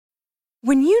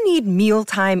When you need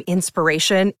mealtime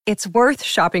inspiration, it's worth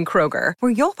shopping Kroger,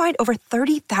 where you'll find over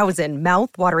 30,000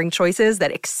 mouth-watering choices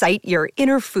that excite your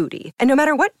inner foodie. And no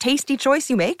matter what tasty choice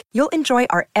you make, you'll enjoy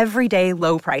our everyday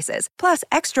low prices, plus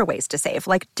extra ways to save,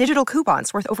 like digital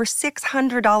coupons worth over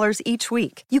 $600 each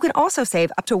week. You can also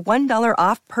save up to $1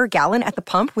 off per gallon at the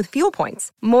pump with fuel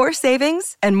points. More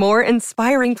savings and more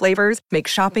inspiring flavors make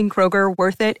shopping Kroger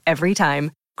worth it every time.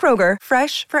 Kroger,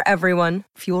 fresh for everyone.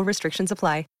 Fuel restrictions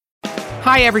apply.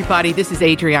 Hi, everybody. This is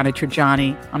Adriana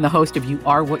Trajani. I'm the host of You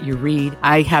Are What You Read.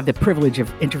 I have the privilege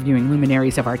of interviewing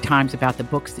luminaries of our times about the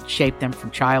books that shaped them from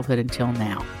childhood until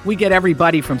now. We get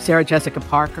everybody from Sarah Jessica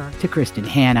Parker to Kristen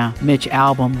Hanna, Mitch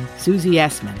Albom, Susie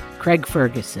Essman, Craig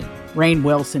Ferguson, Rainn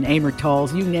Wilson, Amor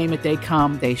Tolls, you name it, they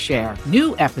come, they share.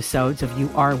 New episodes of You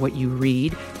Are What You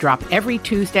Read drop every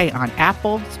Tuesday on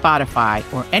Apple, Spotify,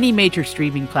 or any major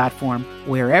streaming platform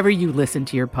wherever you listen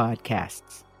to your podcasts.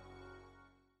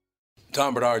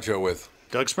 Tom Bernard Show with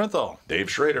Doug Sprinthal, Dave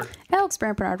Schrader, Alex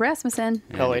Brant Rasmussen,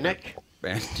 Kelly Nick,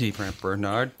 Andy Brant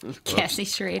Bernard, Cassie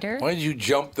Schrader. Why did you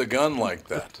jump the gun like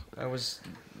that?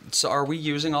 So are we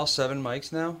using all 7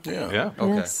 mics now? Yeah.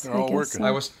 Okay. Yes, They're all working.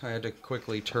 so. I had to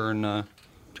quickly turn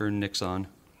Nick's on.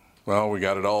 Well, we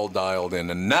got it all dialed in.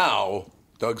 And now,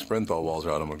 Doug Sprinthal, Walser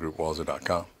Automotive Group,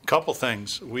 Walser.com. Couple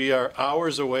things. We are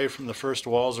hours away from the first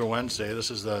Walser Wednesday. This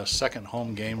is the second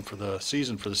home game for the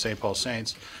season for the St. Paul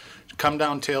Saints. Come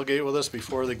down tailgate with us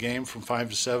before the game from 5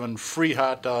 to 7. Free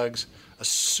hot dogs. A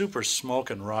super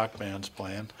smoking rock band's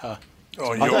playing. Huh.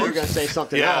 Oh, I thought you were going to say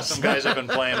something else. Some guys have been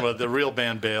playing with the real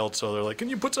band bailed, so they're like, "Can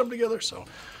you put something together?" So,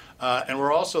 and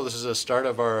we're also, this is a start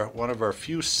of one of our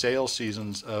few sales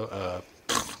seasons. God,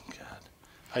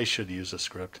 I should use a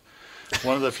script.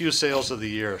 One of the few sales of the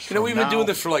year. You know, we've been doing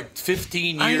this for like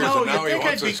 15 years, I know, and now he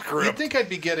wants a you'd script. think I'd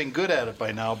be getting good at it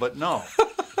by now, but no.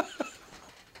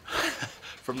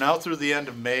 From now through the end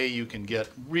of May, you can get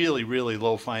really, really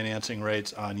low financing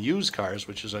rates on used cars,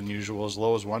 which is unusual, as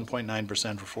low as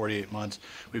 1.9% for 48 months.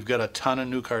 We've got a ton of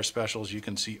new car specials. You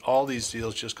can see all these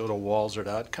deals. Just go to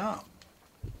Walser.com.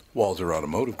 Walser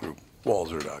Automotive Group,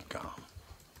 Walser.com.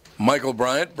 Michael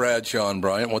Bryant, Bradshaw and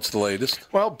Bryant, what's the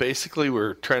latest? Well, basically,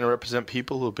 we're trying to represent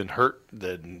people who have been hurt,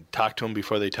 then talk to them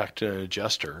before they talk to an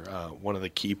adjuster. One of the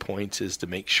key points is to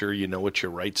make sure you know what your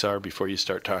rights are before you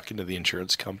start talking to the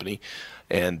insurance company,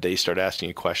 and they start asking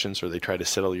you questions or they try to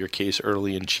settle your case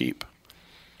early and cheap.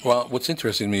 Well, what's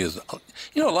interesting to me is,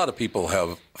 you know, a lot of people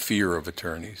have fear of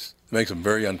attorneys. It makes them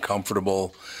very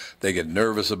uncomfortable. They get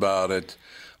nervous about it.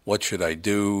 What should I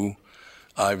do?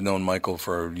 I've known Michael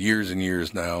for years and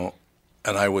years now,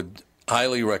 and I would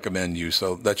highly recommend you.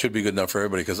 So that should be good enough for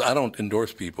everybody, because I don't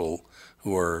endorse people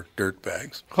who are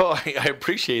dirtbags. Well, I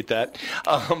appreciate that.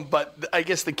 But I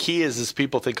guess the key is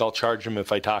people think I'll charge them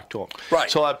if I talk to them. Right.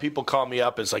 So a lot of people call me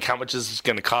up. It's like, how much is this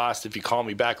going to cost if you call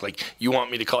me back? Like, you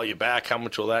want me to call you back? How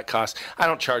much will that cost? I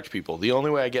don't charge people. The only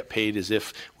way I get paid is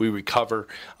if we recover,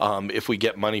 if we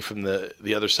get money from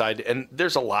the other side. And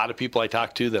there's a lot of people I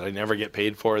talk to that I never get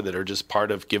paid for that are just part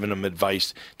of giving them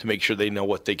advice to make sure they know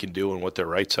what they can do and what their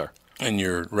rights are. And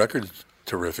your record's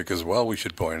terrific as well, we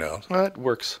should point out. Well, it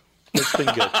works. It's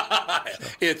been good.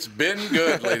 It's been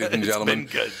good, ladies and gentlemen.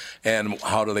 It's been good. And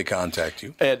how do they contact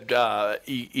you? And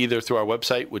either through our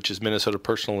website, which is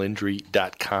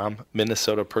minnesotapersonalinjury.com,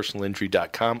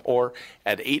 minnesotapersonalinjury.com, or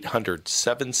at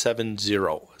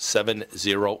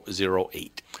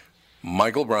 800-770-7008.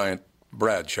 Michael Bryant,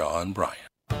 Bradshaw and Bryant.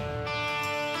 The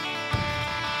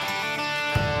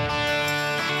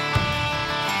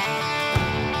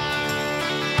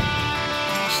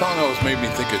song always made me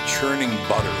think of churning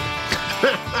butter.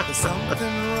 That's I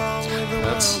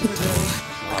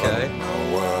don't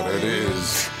know what it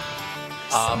is.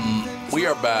 We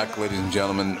are back, ladies and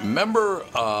gentlemen. Remember,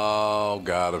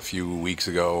 a few weeks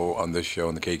ago on this show,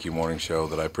 on the KQ Morning Show,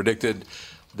 that I predicted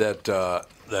that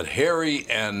Harry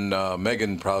and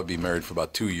Meghan probably be married for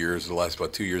about 2 years. It'll last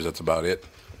about 2 years. That's about it.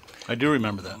 I do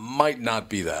remember that. Might not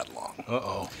be that long.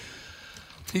 Uh-oh.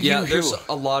 there's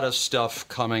a lot of stuff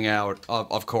coming out,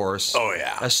 of course. Oh,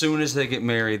 yeah. As soon as they get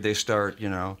married, they start,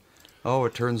 oh,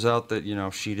 it turns out that,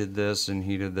 she did this and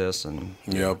he did this. And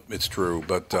Yep, it's true.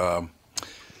 But did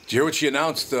you hear what she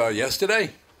announced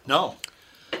yesterday? No.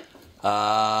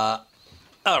 I'll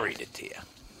read it to you.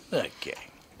 Okay.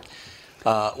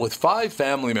 With 5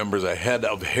 family members ahead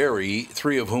of Harry,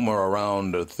 3 of whom are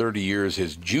around 30 years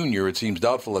his junior, it seems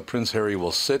doubtful that Prince Harry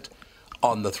will sit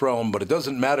on the throne, but it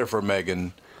doesn't matter for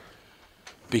Meghan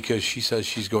because she says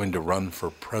she's going to run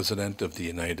for president of the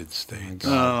United States.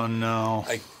 Oh, no.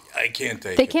 I can't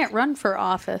take it. They can't run for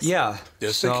office. yeah.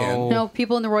 Yes, they can. No,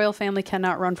 people in the royal family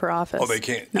cannot run for office. Oh, they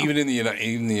can't? No. Even in the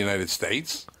United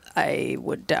States? I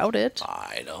would doubt it.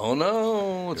 I don't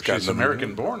know. If she's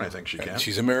American-born, I think she can.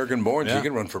 She's American-born. Yeah. She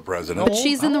can run for president. But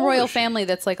she's in the royal family.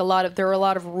 That's like there are a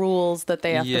lot of rules that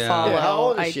they have to follow. Yeah, how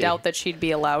old is I she? doubt that she'd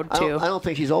be allowed I to. don't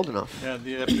think she's old enough. Yeah,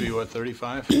 you have to be, what,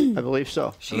 35? I believe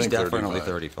so. She's definitely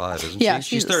 35, isn't Yeah,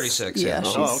 she? She's 36. yeah, Oh,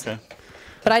 she's- okay.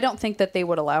 But I don't think that they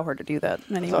would allow her to do that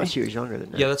I anyway. thought she was younger than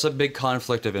that. Yeah, that's a big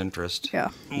conflict of interest. Yeah.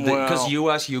 Because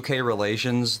U.S.-UK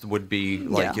relations would be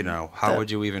like, Yeah. how would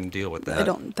you even deal with that? I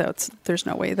don't. There's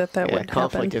no way that would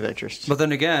conflict happen. of interest. But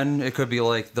then again, it could be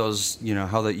like those,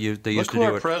 how they used Look to who do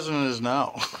our it. president is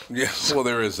now. Yeah, well,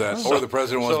 there is that. Or the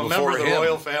president was So a before member of the him.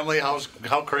 royal family,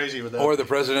 how crazy would that Or be? the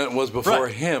president was before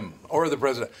Right. him. Or the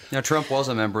president. Now, Trump was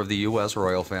a member of the U.S.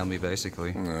 royal family,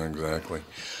 basically. Yeah, exactly.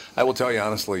 I will tell you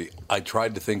honestly, I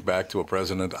tried to think back to a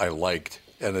president I liked,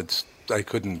 and I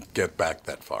couldn't get back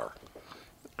that far.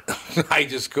 I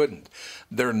just couldn't.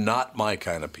 They're not my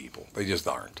kind of people. They just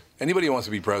aren't. Anybody who wants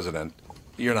to be president,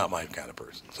 you're not my kind of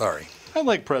person. Sorry. I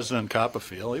like President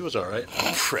Copperfield. He was all right.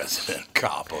 President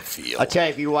Copperfield. I'll tell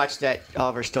you, if you watch that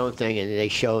Oliver Stone thing and they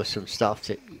show some stuff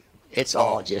that it's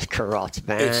all just corrupt,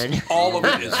 man. All of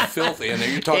it is filthy. And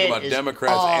you're talking about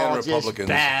Democrats and Republicans. Just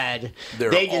bad.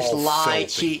 They're They just all lie, filthy.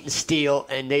 cheat, and steal,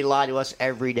 and they lie to us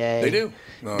every day. They do.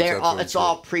 No, it's absolutely it's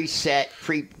all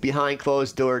preset, behind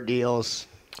closed door deals.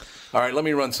 All right, let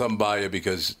me run some by you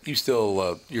because you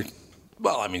still, you're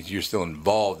still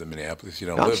involved in Minneapolis. You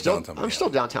don't live downtown. I'm still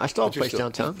downtown. I still have a But you're place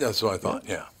downtown. That's what I thought,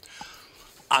 yeah.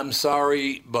 I'm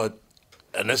sorry,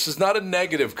 and this is not a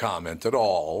negative comment at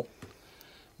all,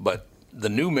 but the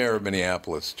new mayor of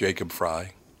Minneapolis, Jacob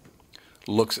Fry,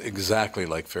 looks exactly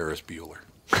like Ferris Bueller.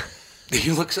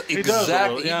 He looks does a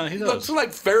exactly. little, yeah, he does. Looks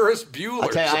like Ferris Bueller. I'll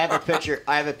tell you, I have a picture.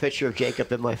 I have a picture of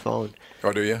Jacob in my phone.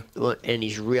 Oh, do you? And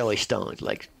he's really stoned,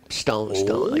 like stone,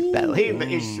 like battle.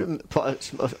 He's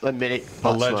a minute.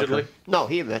 Allegedly? Smoker. No,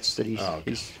 he admits that he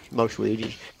smokes weed.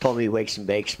 He told me he wakes and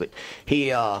bakes, but he.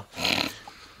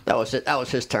 That was it. That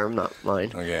was his term, not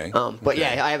mine. Okay. But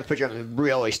yeah, I have a picture of him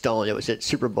really stoned. It was at a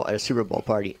Super Bowl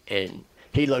party, and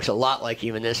he looks a lot like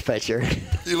him in this picture.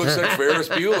 He looks like Ferris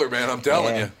Bueller, man. I'm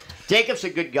telling you. Jacob's a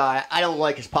good guy. I don't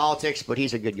like his politics, but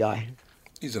he's a good guy.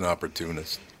 He's an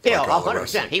opportunist. Yeah, like all the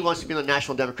rest. 100%. He wants to be on the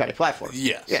National Democratic platform.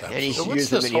 Yes, Yeah, and he's So what's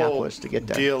using this Minneapolis whole to get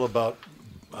there. deal about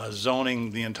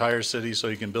zoning the entire city so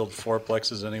you can build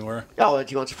fourplexes anywhere? Oh,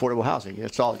 he wants affordable housing.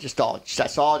 That's all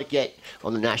to get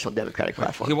on the National Democratic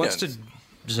platform. He wants to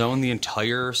zone the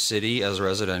entire city as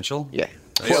residential? Yeah.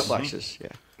 Fourplexes, yeah.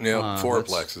 Yeah,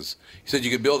 fourplexes. He said you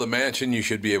could build a mansion, you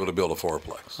should be able to build a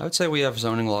fourplex. I would say we have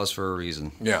zoning laws for a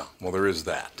reason. Yeah, well, there is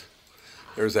that.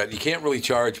 There's that. You can't really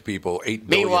charge people $8 billion.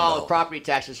 Meanwhile, the property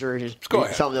taxes are Go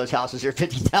ahead. some of those houses are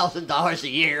 $50,000 a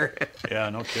year. Yeah,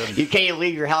 no kidding. You can't even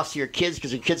leave your house to your kids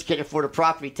because your kids can't afford a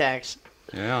property tax.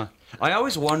 Yeah. I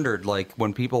always wondered, like,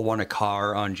 when people won a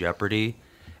car on Jeopardy,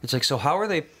 it's like, so how are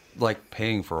they, like,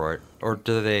 paying for it? Or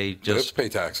do they They have just... to pay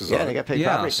taxes Yeah, on they it. got to pay Yeah,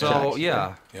 property so, tax.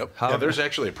 yeah. Yep. How, Yeah, there's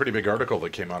actually a pretty big article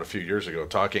that came out a few years ago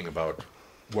talking about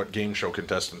what game show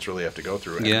contestants really have to go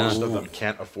through, and Yeah. most of them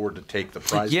can't afford to take the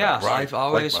prize. yeah, back. Right. I've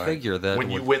always Like mine. figured that... When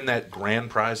you win that grand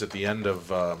prize at the end of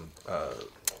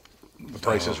The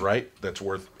Price is Right, that's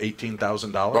worth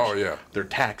 $18,000. Oh, yeah. They're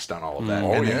taxed on all of that,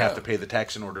 Oh, and they yeah. have to pay the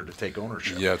tax in order to take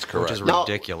ownership. Yeah, it's correct. Which is No,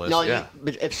 ridiculous. No, Yeah.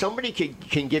 but if somebody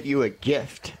can give you a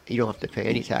gift, you don't have to pay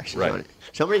any taxes Right. on it.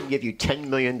 Somebody can give you $10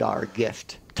 million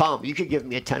gift. Tom, you could give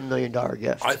me a $10 million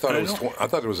gift. I thought it was. I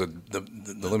thought it was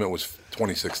the limit was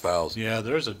 26,000. Yeah,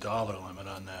 there's a dollar limit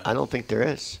on that. I don't think there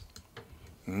is.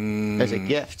 As a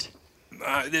gift.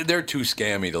 They're too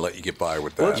scammy to let you get by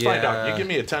with that. Well, let's find out. You give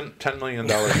me a $10 million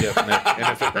gift, Nick, and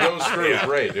if it goes through,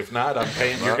 great. If not, I'm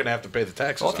paying. You're going to have to pay the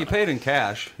taxes. Well, if you on paid in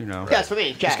cash, you know. Yeah, that's what I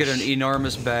mean, cash. Just get an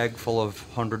enormous bag full of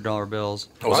 $100 bills.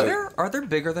 Oh, is Are there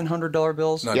bigger than $100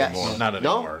 bills? Not Yes. anymore. it. Not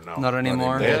anymore. No. Not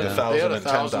anymore. They had Yeah. $1,000 They had a and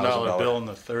 $10,000 $1,000 bill in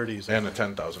the 30s. and a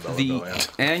 $10,000 The bill. Yeah.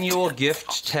 annual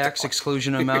gift tax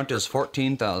exclusion amount is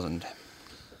 $14,000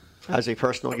 As a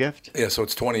personal gift? Yeah, so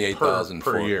it's 28,000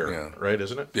 per year, Yeah. right?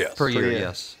 Isn't it? Yes. per year. year.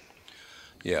 Yes.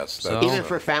 Yes. So- That's, Even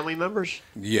for family members?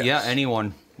 yes. Yeah,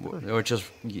 anyone, which is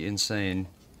insane.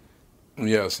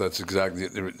 Yes, that's exactly.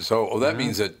 So that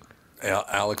means that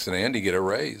Alex and Andy get a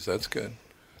raise. That's good.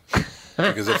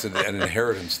 Because it's an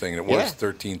inheritance thing. It was Yeah.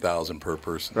 $13,000 per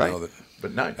person. Right. You know that,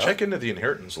 But now, check into the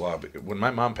inheritance law. When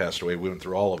my mom passed away, we went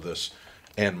through all of this,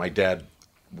 and my dad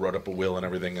wrote up a will and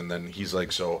everything, and then he's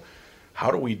like, so how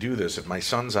do we do this? If my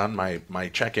son's on my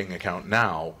checking account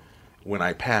now, when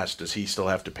I pass, does he still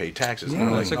have to pay taxes? And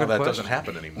they're that's like, a no, good that doesn't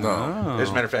question. happen anymore. As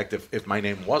a matter of fact, if my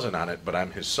name wasn't on it, but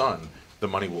I'm his son, the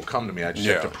money will come to me. I just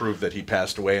have to prove that he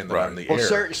passed away and that I'm the Well, heir.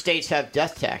 certain states have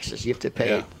death taxes. You have to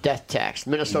pay death tax.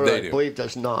 Minnesota, I believe,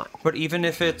 does not. But even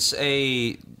if it's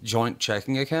a joint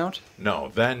checking account?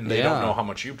 No, then they don't know how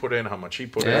much you put in, how much he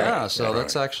put in. Yeah, so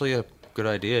that's actually a good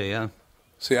idea, yeah.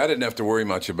 See, I didn't have to worry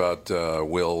much about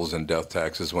wills and death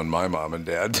taxes when my mom and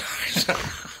dad died.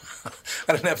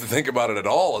 I didn't have to think about it at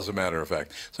all, as a matter of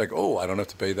fact. It's like, oh, I don't have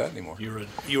to pay that anymore.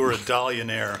 You were a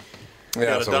Dallionaire.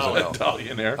 Yeah, a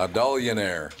Dallionaire. A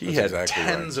Dallionaire. He had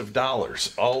tens of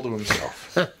dollars all to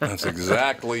himself. That's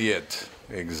exactly it.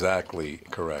 Exactly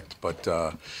correct. But,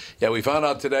 yeah, we found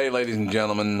out today, ladies and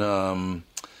gentlemen,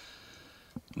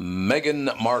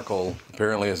 Meghan Markle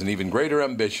apparently has an even greater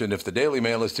ambition. If the Daily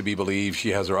Mail is to be believed, she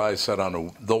has her eyes set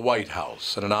on the White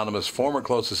House. An anonymous former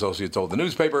close associate told the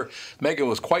newspaper Meghan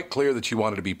was quite clear that she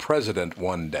wanted to be president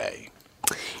one day.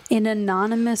 An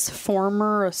anonymous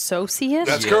former associate?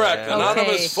 That's correct.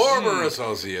 Anonymous former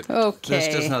associate. Okay.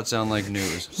 This does not sound like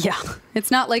news. Yeah.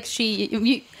 It's not like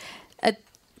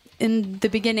in the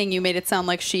beginning, you made it sound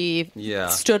like she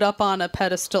stood up on a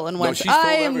pedestal and went,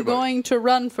 I am going to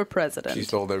run for president. She's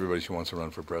told everybody she wants to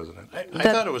run for president. I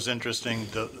thought it was interesting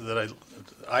that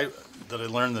I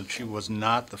learned that she was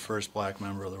not the first black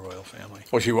member of the royal family.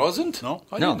 Well, she wasn't? No.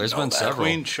 No, there's been several.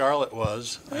 Queen Charlotte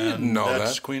was. I didn't know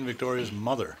that's that. Queen Victoria's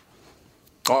mother.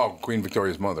 Oh, Queen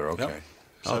Victoria's mother, okay. Yep.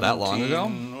 Oh, that long ago?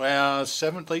 Well, late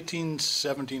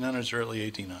 1700s,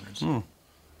 early 1800s.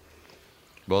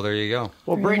 Well, there you go.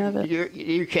 Well, Britain,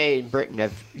 UK and Britain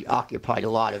have occupied a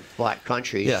lot of black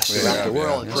countries throughout the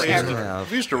world.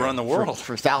 We used to run the world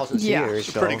for thousands of years.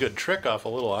 It's a pretty good trick off a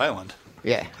little island.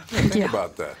 Yeah. Think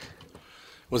about that.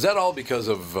 Was that all because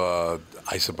of,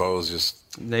 I suppose,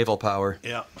 just... naval power.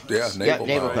 Yeah. Yeah, naval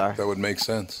power. power. That would make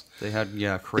sense. They had,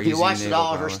 crazy If you watch the naval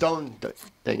Oliver power. Stone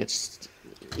thing, it's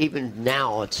even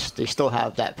now they still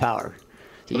have that power.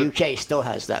 The UK still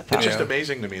has that power. It's just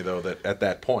amazing to me, though, that at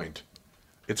that point,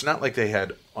 it's not like they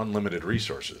had unlimited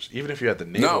resources. Even if you had the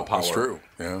naval power, that's true.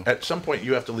 Yeah. At some point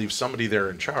you have to leave somebody there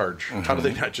in charge. How do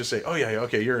they not just say, "Oh yeah,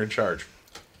 okay, you're in charge"?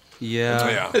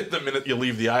 Yeah. The minute you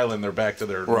leave the island, they're back to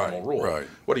their normal rule. Right.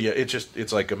 What do you?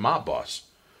 It's like a mob boss,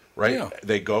 right? Yeah.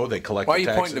 They go, they collect. Why are the you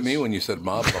taxes. pointing to me when you said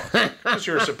mob boss? Because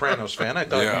you're a Sopranos fan. I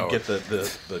thought you'd get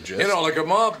the gist. Like a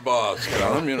mob boss,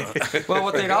 Tom, Well,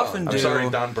 what they'd often do. I'm sorry,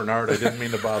 Don Bernard. I didn't mean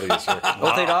to bother you, sir.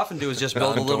 What they'd often do is just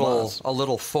build Don Tomas. a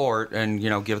little fort and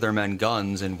give their men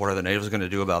guns, and what are the natives going to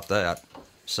do about that?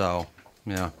 So,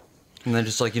 yeah. And then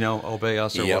just obey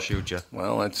us or we'll shoot you.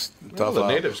 Well, that's Well, tough. the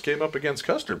natives came up against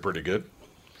Custer pretty good.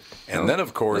 And then,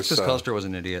 of course, That's because Custer was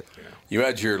an idiot. You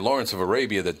had your Lawrence of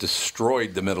Arabia that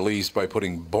destroyed the Middle East by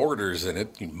putting borders in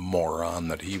it. You moron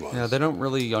that he was. Yeah, they don't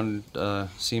really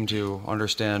seem to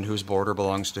understand whose border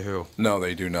belongs to who. No,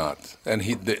 they do not. And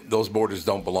those borders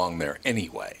don't belong there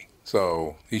anyway.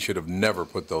 So he should have never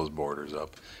put those borders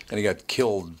up. And he got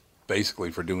killed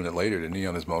basically for doing it later, didn't he,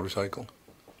 on his motorcycle?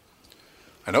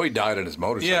 I know he died on his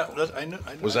motorcycle. Yeah, I know.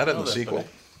 Was that in the sequel?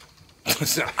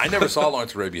 I never saw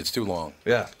Lawrence of Arabia. It's too long.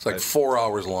 Yeah. It's like 4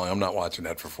 hours long. I'm not watching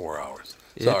that for 4 hours.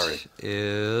 Sorry. It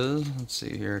is, let's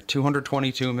see here,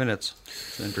 222 minutes.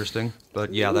 It's interesting.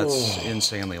 But yeah, that's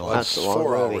insanely long. That's a long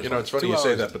 4 movie. hours. You know, it's funny 2 you say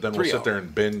hours, that, but then we'll 3 sit there hours.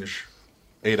 and binge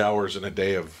 8 hours in a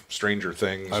day of Stranger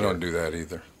Things. I or don't do that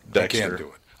either. Dexter. I can't do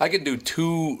it. I can do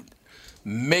 2,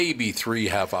 maybe 3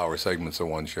 half-hour segments of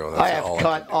one show. That's I have all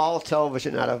cut all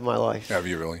television out of my life. Have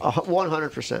you really?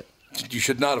 100%. You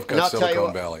should not have And I'll cut tell you Silicon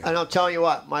what, Valley. and I'll tell you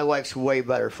what, my wife's way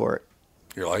better for it.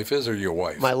 Your life is, or your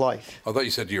wife? My life. I thought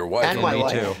you said your wife. And my me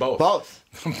wife. too. Both.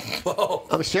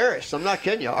 Both. I'm serious. I'm not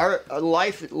kidding you. Our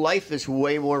life is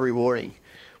way more rewarding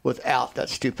without that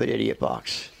stupid idiot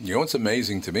box. You know what's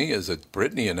amazing to me is that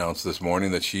Brittany announced this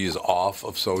morning that she is off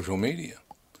of social media.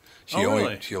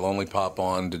 Really? She'll only pop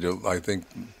on to do. I think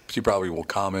she probably will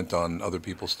comment on other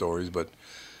people's stories, but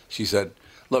she said,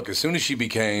 "Look, as soon as she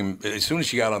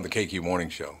got on the KQ Morning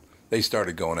Show, they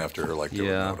started going after her like there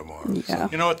were no tomorrow." Yeah.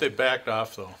 You know what? They backed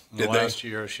off, though. In the Did they? last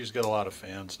year, she's got a lot of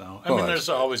fans now. I Oh, mean, that's- there's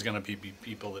always going to be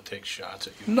people that take shots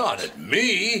at you. Not at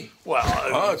me.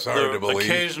 Well, it's hard to believe.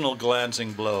 Occasional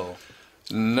glancing blow.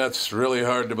 And that's really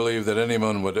hard to believe that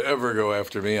anyone would ever go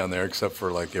after me on there, except for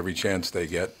like every chance they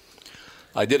get.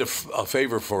 I did a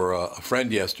favor for a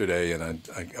friend yesterday, and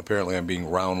apparently I'm being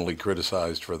roundly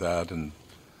criticized for that, and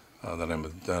that I'm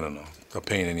I don't know, a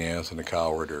pain in the ass and a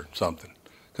coward or something,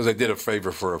 because I did a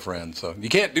favor for a friend. So you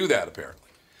can't do that apparently.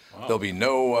 Wow. There'll be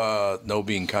no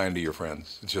being kind to your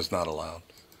friends. It's just not allowed.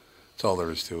 That's all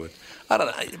there is to it. I don't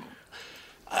know.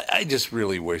 I just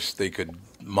really wish they could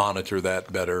monitor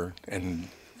that better. And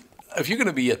if you're going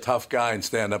to be a tough guy and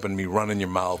stand up and be running your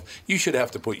mouth, you should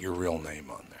have to put your real name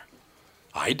on there.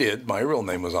 I did. My real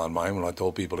name was on mine when I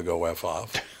told people to go F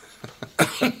off.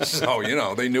 So,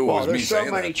 they knew it was me saying that. There's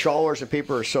so many trollers and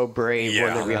people are so brave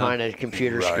when they're behind a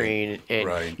computer screen.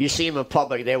 And you see them in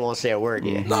public, they won't say a word to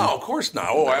you. No, of course not.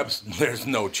 Oh, there's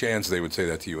no chance they would say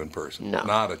that to you in person. No.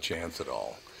 Not a chance at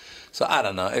all. So, I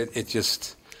don't know. It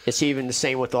just... It's even the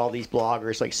same with all these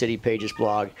bloggers, like City Pages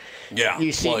blog. Yeah.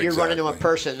 You see, you're running into a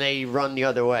person, they run the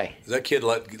other way. Has that kid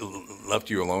left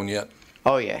you alone yet?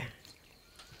 Oh, yeah.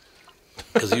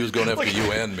 Because he was going after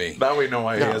you and me. Now we know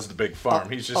why he has the big farm.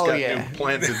 He's just got new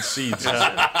planted seeds.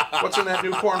 What's in that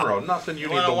new corn row? Nothing you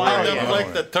need to wind worry up about.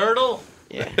 like the turtle?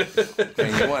 Yeah.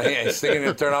 And you want thinking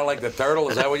to turn out like the turtle?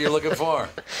 Is that what you're looking for?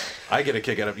 I get a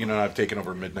kick out of, I've taken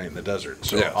over Midnight in the Desert.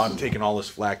 So I'm taking all this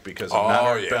flack because I'm not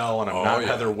Art Bell and I'm not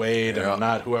Heather Wade and I'm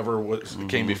not whoever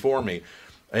came before me.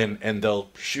 And they'll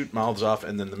shoot mouths off,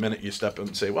 and then the minute you step up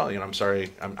and say, well, I'm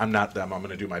sorry, I'm not them, I'm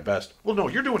going to do my best. Well, no,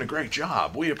 you're doing a great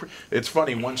job. It's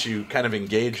funny, once you kind of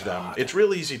engage them, it's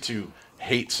real easy to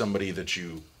hate somebody that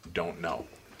you don't know.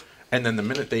 And then the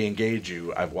minute they engage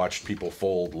you, I've watched people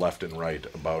fold left and right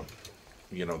about,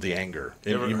 the anger.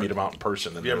 You meet them out in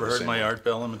person. Have you ever heard my Art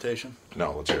Bell imitation?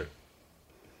 No, let's hear it.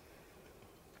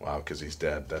 Wow, because he's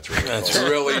dead. That's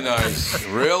really nice.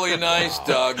 Really nice,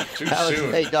 Doug. Too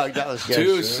soon. Hey, Doug, that was good.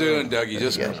 Too soon, Doug.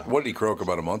 What did he croak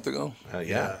about a month ago?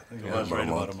 Yeah. I think it was right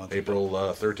about a month. April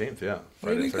 13th, yeah.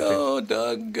 There you go,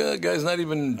 Doug. Guy's not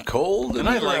even cold and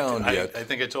around yet. I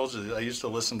think I told you, I used to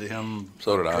listen to him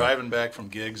driving back from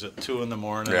gigs at 2 in the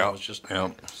morning. Yeah. It was just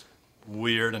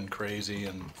weird and crazy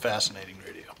and fascinating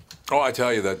radio. Oh, I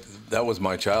tell you, that was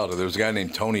my childhood. There was a guy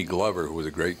named Tony Glover who was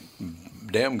a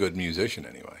damn good musician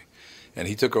anyway. And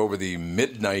he took over the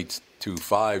midnight to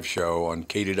 5 show on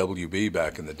KDWB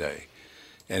back in the day.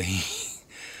 And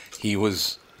he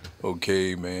was,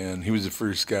 okay, man. He was the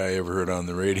first guy I ever heard on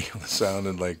the radio that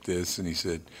sounded like this. And he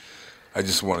said, I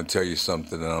just want to tell you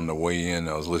something. And on the way in,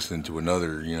 I was listening to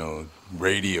another,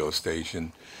 radio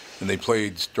station. And they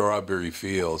played Strawberry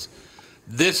Fields.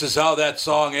 This is how that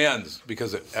song ends,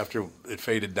 because after it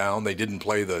faded down, they didn't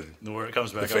play the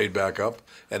fade back up,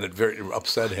 and it very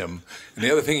upset him. And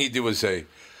the other thing he did was say,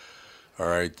 all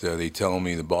right, they tell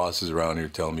me, the bosses around here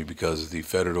tell me, because of the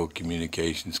Federal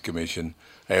Communications Commission,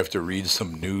 I have to read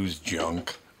some news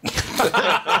junk.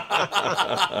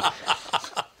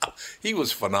 He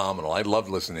was phenomenal. I loved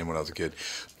listening to him when I was a kid.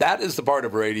 That is the part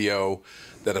of radio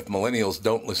that if millennials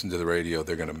don't listen to the radio,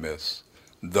 they're going to miss.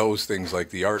 Those things like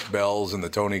the Art Bells and the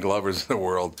Tony Glovers of the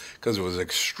world, because it was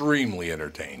extremely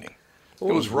entertaining.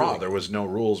 Well, it was raw. There was no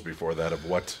rules before that of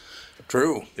what.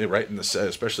 True. Right in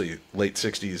especially late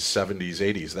 60s, 70s,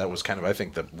 80s. That was kind of, I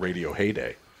think, the radio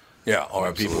heyday. Yeah,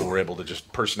 absolutely. People were able to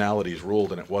personalities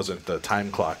ruled, and it wasn't the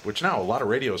time clock, which now a lot of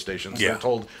radio stations, they're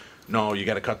told, no, you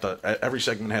got to cut every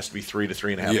segment has to be 3 to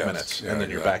 3.5 minutes, and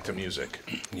then you're back to music.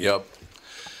 Yep.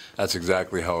 That's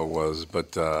exactly how it was.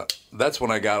 But that's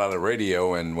when I got out of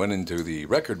radio and went into the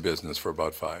record business for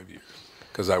about 5 years,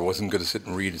 because I wasn't going to sit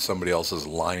and read somebody else's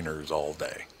liners all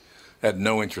day. I had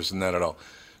no interest in that at all.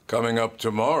 Coming up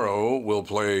tomorrow, we'll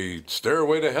play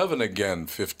Stairway to Heaven again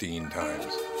 15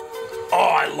 times.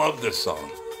 Oh, I love this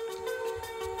song.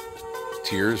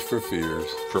 Tears for Fears.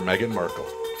 For Meghan Markle.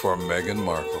 For Meghan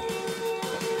Markle.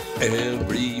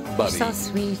 Everybody so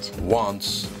sweet.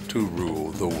 Wants to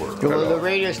rule the world. Well, the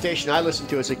radio station I listened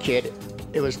to as a kid,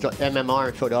 it was the MMR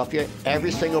in Philadelphia.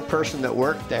 Every single person that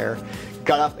worked there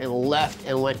got up and left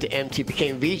and went to MTV,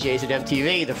 became VJs at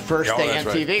MTV. The first day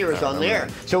MTV was on there.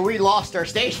 So we lost our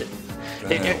station.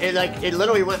 It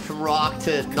literally went from rock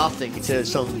to nothing to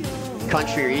some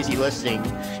country or easy listening,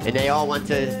 and they all went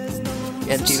to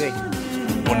MTV.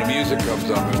 When the music comes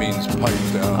up, it means pipe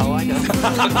down. Oh, I know.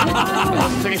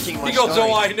 I'm finishing my He goes,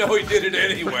 story. oh, I know, he did it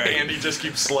anyway. And he just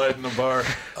keeps sliding the bar.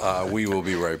 We will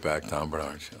be right back. Tom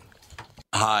Bernard Show.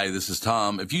 Hi, this is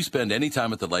Tom. If you spend any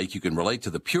time at the lake, you can relate to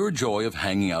the pure joy of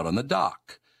hanging out on the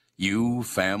dock. You,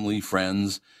 family,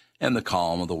 friends, and the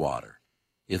calm of the water.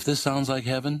 If this sounds like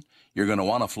heaven, you're going to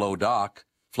want a Flow Dock.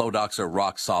 Flow Docks are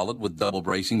rock solid with double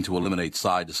bracing to eliminate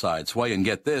side-to-side sway. And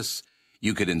get this,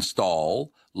 you could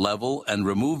install, level, and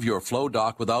remove your Flow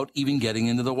Dock without even getting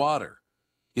into the water.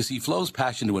 You see, Flow's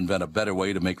passion to invent a better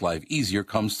way to make life easier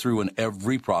comes through in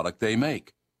every product they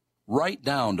make. Right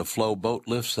down to Flow boat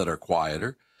lifts that are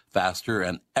quieter, faster,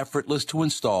 and effortless to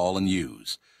install and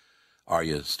use. Are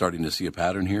you starting to see a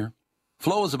pattern here?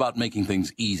 Flow is about making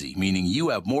things easy, meaning you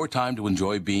have more time to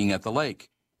enjoy being at the lake.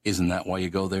 Isn't that why you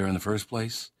go there in the first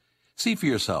place? See for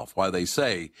yourself why they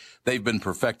say they've been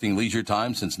perfecting leisure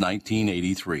time since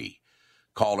 1983.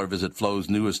 Call or visit Flow's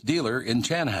newest dealer in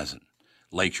Chanhassen.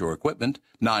 Lakeshore Equipment,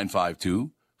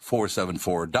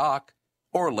 952-474-DOC,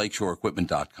 or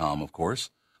lakeshoreequipment.com, of course.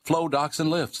 Flow Docks and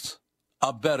Lifts.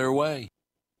 A better way.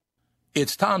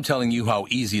 It's Tom telling you how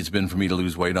easy it's been for me to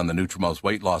lose weight on the Nutrimost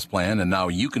weight loss plan, and now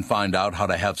you can find out how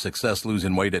to have success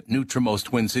losing weight at Nutrimost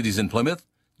Twin Cities in Plymouth,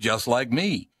 just like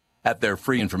me, at their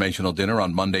free informational dinner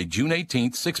on Monday, June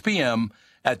 18th, 6 p.m.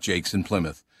 at Jake's in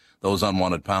Plymouth. Those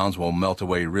unwanted pounds will melt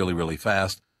away really, really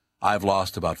fast. I've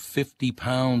lost about 50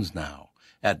 pounds now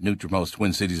at Nutrimost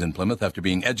Twin Cities in Plymouth after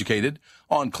being educated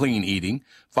on clean eating,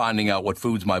 finding out what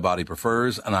foods my body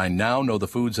prefers, and I now know the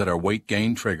foods that are weight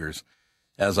gain triggers.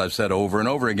 As I've said over and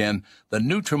over again, the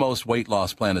Nutrimost weight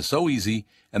loss plan is so easy,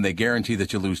 and they guarantee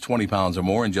that you'll lose 20 pounds or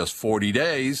more in just 40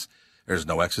 days. There's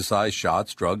no exercise,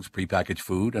 shots, drugs, prepackaged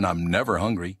food, and I'm never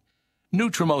hungry.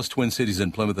 Nutrimost Twin Cities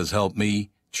in Plymouth has helped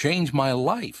me change my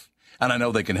life, and I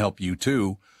know they can help you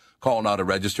too. Call now to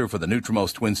register for the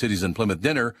Nutrimost Twin Cities in Plymouth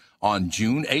dinner on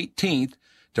June 18th.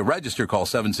 To register, call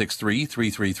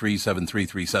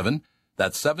 763-333-7337.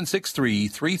 That's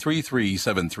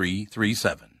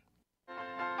 763-333-7337.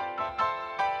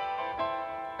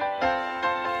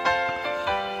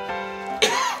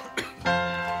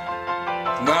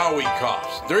 Now he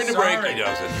coughs. During the break, he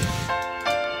does it.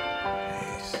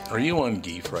 Are you on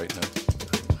Geef right now?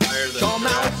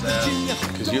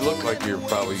 Because you look like you're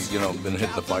probably, been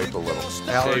hit the pipe a little.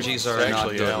 Allergies are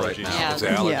not good right now. It's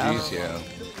allergies, yeah.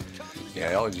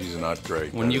 Yeah, allergies are not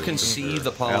great. When you can see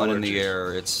the pollen in the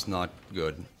air, it's not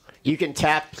good. You can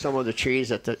tap some of the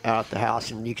trees out the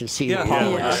house, and you can see the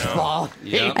pollen just fall.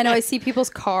 Yeah. I know. I see people's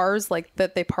cars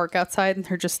that they park outside, and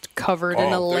they're just covered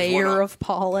in a layer of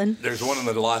pollen. There's one in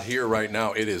the lot here right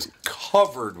now. It is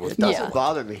covered with pollen. It doesn't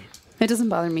bother me. It doesn't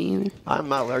bother me either. I'm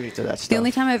not allergic to that stuff. The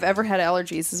only time I've ever had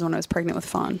allergies is when I was pregnant with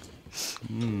Fawn.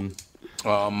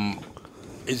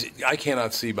 I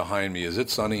cannot see behind me. Is it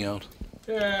sunny out?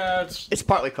 Yeah, it's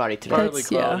partly cloudy today. Partly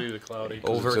cloudy to cloudy.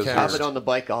 Overcast. I've been on the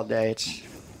bike all day. It's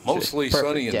mostly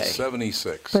sunny and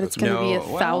 76. But it's going to be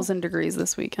 1,000 degrees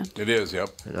this weekend. It is, yep.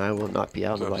 And I will not be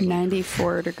out on the bike.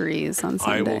 94 degrees on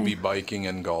Sunday. I will be biking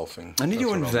and golfing. I need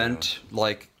to invent,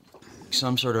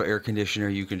 some sort of air conditioner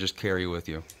you can just carry with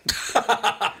you.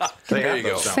 There you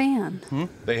go. Fan.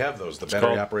 They have those. The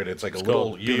battery operated. It's like a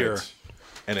little unit.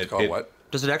 And it what?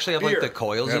 Does it actually have the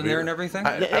coils in there and everything?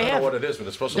 I don't know what it is, but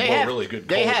it's supposed to blow really good cold.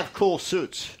 They have cool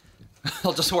suits.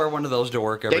 I'll just wear one of those to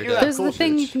work every day. There's the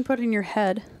thing you can put in your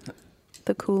head.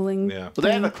 The cooling. Yeah. Well,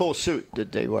 they have a cool suit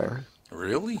that they wear.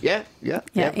 Really? Yeah. Yeah,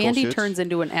 Andy turns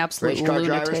into an absolute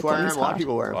lunatic. A lot of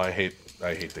people wear them. Well, I hate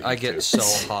the I get so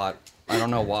hot. I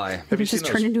don't know why. Have you seen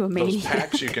turned into a maniac. Those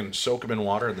packs you can soak them in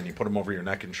water and then you put them over your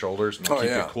neck and shoulders and they'll keep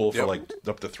it cool for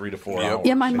up to 3 to 4 hours.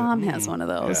 Yeah, my mom has one of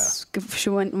those. Yeah.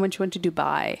 When she went to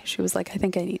Dubai, she was like, I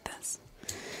think I need this.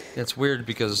 It's weird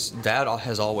because Dad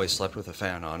has always slept with a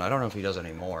fan on. I don't know if he does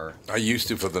anymore. I used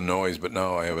to for the noise, but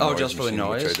now I have a noise just for the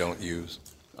noise, which I don't use.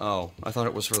 Oh, I thought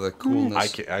it was for the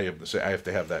coolness. I have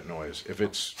to have that noise. If a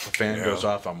fan goes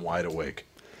off, I'm wide awake.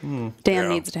 Dan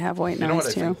needs to have white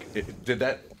noise too.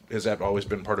 Has that always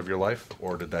been part of your life,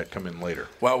 or did that come in later?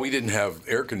 Well, we didn't have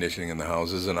air conditioning in the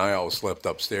houses, and I always slept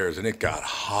upstairs, and it got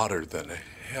hotter than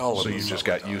hell. So you just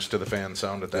got used to the fan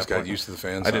sound at that point? Just got used to the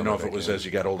fan sound. I didn't know if it was as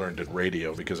you got older and did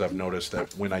radio, because I've noticed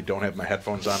that when I don't have my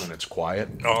headphones on and it's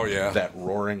quiet, that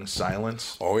roaring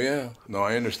silence. Oh, yeah. No,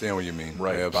 I understand what you mean.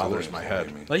 Right, it bothers my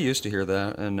head. I used to hear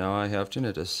that, and now I have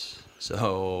tinnitus.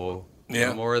 So,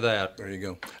 no more of that. There you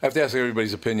go. I have to ask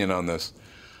everybody's opinion on this.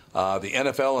 The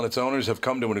NFL and its owners have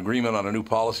come to an agreement on a new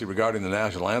policy regarding the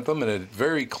national anthem, and it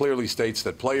very clearly states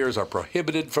that players are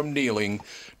prohibited from kneeling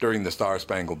during the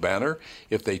Star-Spangled Banner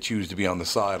if they choose to be on the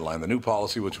sideline. The new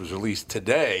policy, which was released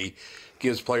today,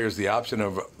 gives players the option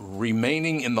of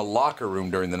remaining in the locker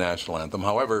room during the national anthem.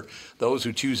 However, those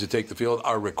who choose to take the field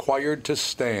are required to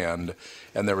stand,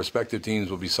 and their respective teams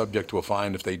will be subject to a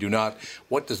fine if they do not.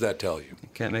 What does that tell you?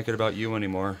 Can't make it about you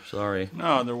anymore. Sorry.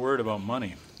 No, they're worried about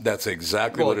money. That's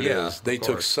exactly what it is. They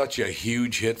took such a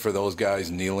huge hit for those guys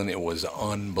kneeling. It was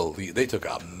unbelievable. They took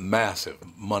a massive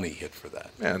money hit for that.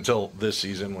 Yeah, until this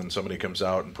season when somebody comes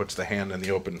out and puts the hand in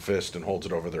the open fist and holds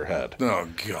it over their head. Oh,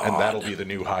 God. And that'll be the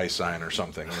new high sign or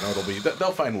something.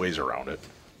 They'll find ways around it.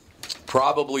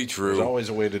 Probably true. There's always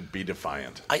a way to be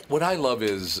defiant. What I love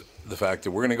is the fact that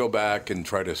we're going to go back and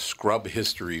try to scrub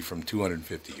history from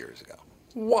 250 years ago.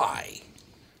 Why?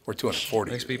 Or 240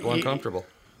 Makes people uncomfortable.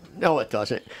 No, it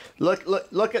doesn't.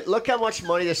 Look how much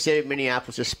money the state of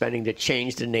Minneapolis is spending to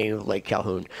change the name of Lake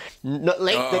Calhoun.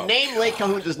 The name Lake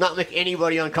Calhoun does not make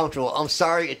anybody uncomfortable. I'm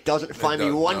sorry, it doesn't. Find me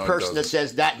one person that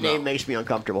says that name makes me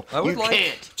uncomfortable. I would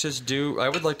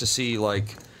like to see, you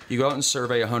go out and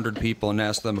survey 100 people and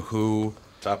ask them who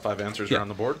Top 5 answers are on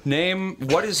the board. Name,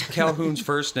 what is Calhoun's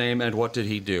first name and what did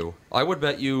he do? I would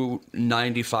bet you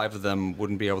 95 of them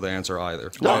wouldn't be able to answer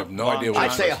either. I have no idea what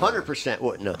I'd say 100%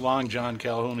 wouldn't know. Long John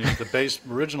Calhoun. He was the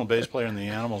original bass player in the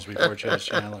Animals before Chas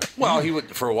Chandler. Well,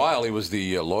 for a while he was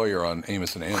the lawyer on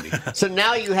Amos and Andy. So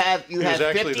now you have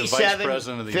actually the Vice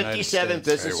President of the United 57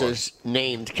 States. businesses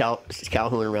named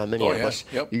Calhoun around Minneapolis.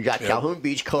 Yep. You got Calhoun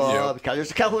Beach Club.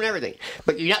 There's a Calhoun everything.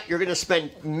 But you're going to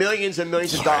spend millions and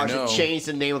millions of dollars to change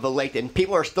the name of a lake, and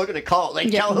people are still going to call it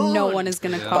Lake Calhoun. No one is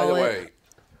going to call By the it. way,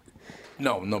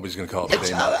 no, nobody's going to call it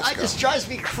the name. It just drives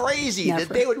me crazy that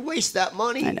they would waste that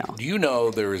money. I know. Do you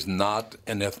know there is not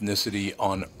an ethnicity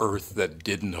on Earth that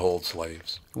didn't hold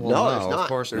slaves? Well, no, there's not. Of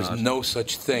course There's not. no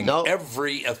such thing. No.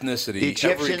 Every ethnicity, The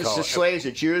Egyptians every were slaves.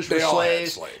 The Jews were they all had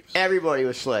slaves. slaves. Everybody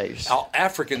was slaves.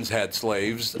 Africans had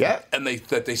slaves, and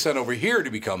they sent over here to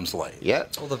become slaves. Yeah.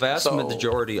 Well, the vast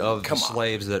majority of the on.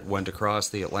 slaves that went across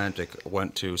the Atlantic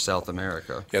went to South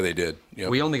America. Yeah, they did.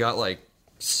 Yep. We only got like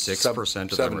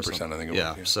 6% of them. 7%, I think it was.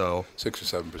 Yeah, so 6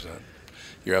 or 7%.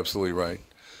 You're absolutely right.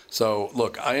 So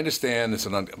look, I understand it's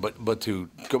but to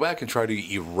go back and try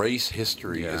to erase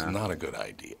history is not a good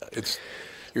idea.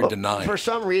 You're denying. For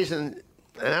some reason,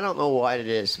 and I don't know why it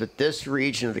is, but this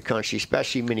region of the country,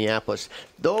 especially Minneapolis,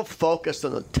 they'll focus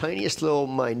on the tiniest little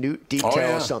minute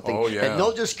detail of something, and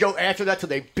they'll just go after that till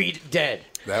they beat it dead.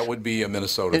 That would be a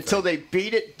Minnesota Until thing. they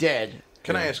beat it dead.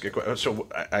 Can I ask a question? So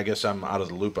I guess I'm out of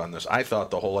the loop on this. I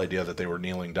thought the whole idea that they were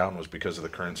kneeling down was because of the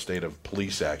current state of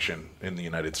police action in the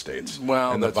United States.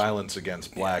 Well, and the violence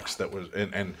against blacks that was,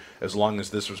 and as long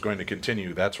as this was going to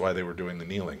continue, that's why they were doing the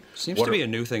kneeling. Seems to be a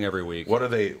new thing every week. What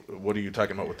are you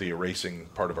talking about with the erasing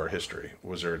part of our history?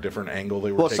 Was there a different angle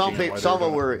they were taking?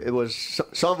 Well,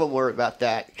 some of them were about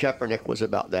that. Kaepernick was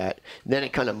about that. Then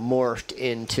it kind of morphed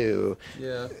into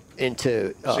See,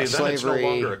 slavery. Then it's no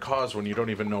longer a cause when you don't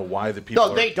even know why the people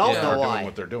No, they don't know why. doing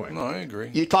what they're doing. No, I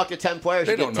agree. You talk to 10 players,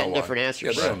 They you don't get 10 know different why.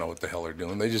 answers. Yeah, they don't know what the hell they're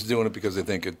doing. They're just doing it because they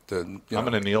think it. I'm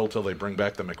going to kneel till they bring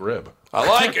back the McRib. I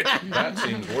like it. That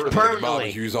seems worthy.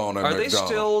 Barbecues on Are they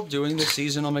still doing the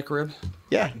seasonal McRib?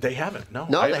 Yeah, they haven't. No,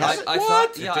 they haven't. I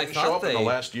thought. Yeah, I didn't show thought up in the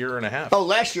last year and a half. Oh,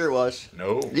 last year was.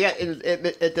 No. Yeah,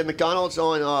 at the McDonald's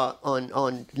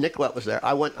on Nicollet was there.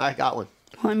 I got one.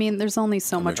 Well, I mean, there's only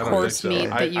so much horse meat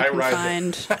that you can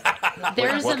find.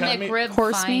 There's a McRib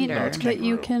horse meat that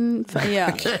you can find. Yeah.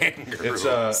 There's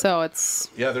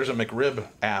a McRib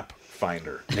app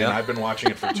finder, and I've been watching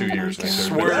it for 2 years. And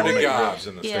Swear to God,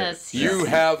 yes, you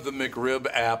have the McRib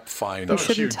app finder. You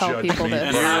shouldn't tell people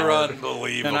this. You're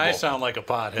unbelievable. And I sound like a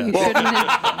pothead. You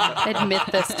shouldn't admit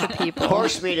this to people.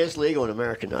 Horse meat is legal in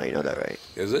America now. You know that, right?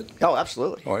 Is it? Oh,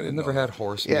 absolutely. Oh, I didn't never had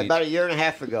horse meat. Yeah, about a year and a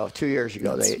half ago, 2 years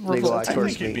ago, they legalized I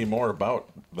horse think it'd meat. be more about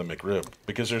the McRib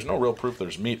because there's no real proof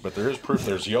there's meat, but there is proof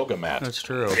there's yoga mat. That's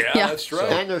true. Yeah, that's true.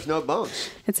 And there's no bones.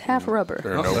 It's half rubber.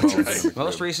 There are no bones.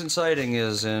 Most recent sighting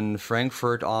is in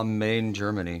Frankfurt am Main,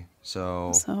 Germany.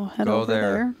 So head go over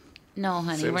there. No,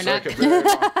 honey, Seems we're like not. a very-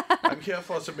 I'm here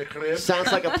for some McRib.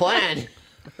 Sounds like a plan.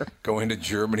 Going to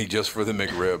Germany just for the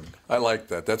McRib. I like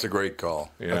that. That's a great call.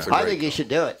 Yeah. That's a I great think you should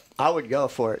do it. I would go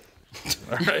for it.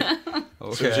 All right.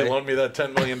 As soon as you loan me that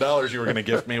 $10 million you were going to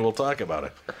gift me, we'll talk about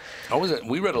it.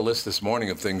 We read a list this morning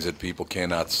of things that people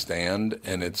cannot stand,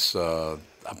 and it's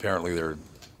apparently their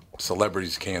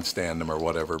celebrities can't stand them or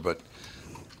whatever, but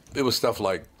it was stuff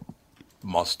like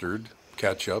mustard,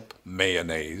 ketchup,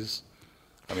 mayonnaise.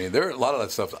 I mean, there are a lot of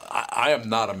that stuff. I am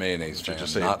not a mayonnaise fan,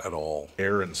 just say not at all.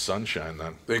 Air and sunshine,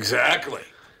 then. Exactly.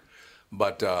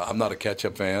 But I'm not a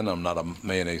ketchup fan. I'm not a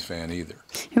mayonnaise fan either.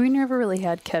 We never really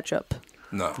had ketchup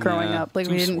No. growing up. Like,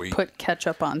 Too we didn't sweet. put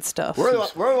ketchup on stuff. We're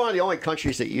one of the only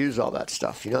countries that use all that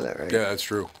stuff. You know that, right? Yeah, that's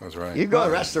true. That's right. You go to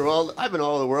the rest of the world. I've been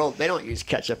all over the world. They don't use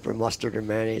ketchup or mustard or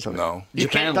mayonnaise. No.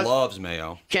 Japan loves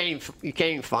mayo. You can't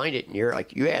even find it. And you're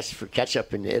like, you ask for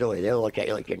ketchup in Italy, they'll look at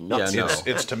you like you're nuts. Yeah, no.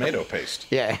 It's tomato paste.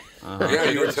 Yeah. Yeah,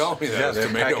 you were telling me that. Yeah, It's they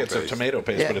have tomato packets paste. of tomato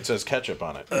paste, Yeah. but it says ketchup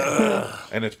on it.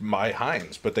 And it's my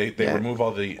Heinz, but they Yeah. remove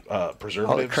all the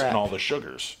preservatives crap. and all the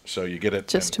sugars. So you get it.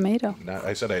 Just and tomato.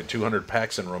 I said I had 200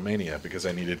 packs in Romania because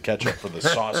I needed ketchup for the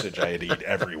sausage I had to eat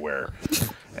everywhere.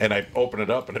 And I opened it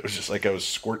up, and it was just like I was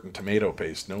squirting tomato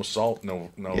paste. No salt,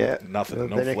 no nothing, no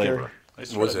no vinegar. flavor.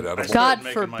 Was it edible? God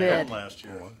making my forbid. own last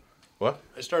year. What?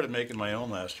 I started making my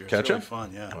own last year. It's Ketchup? really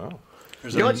fun, yeah. Wow.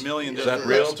 There's You know a what's- million Is different that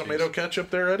real recipes. tomato ketchup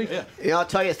there, Eddie? Yeah. You know, I'll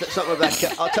tell you something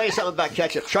about I'll tell you something about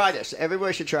ketchup. Try this.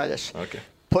 Everybody should try this. Okay.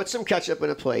 Put some ketchup in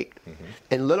a plate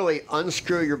and literally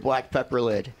unscrew your black pepper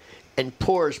lid and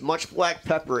pour as much black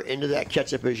pepper into that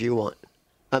ketchup as you want.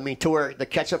 I mean, to where the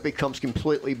ketchup becomes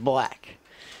completely black.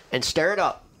 And stir it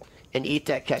up and eat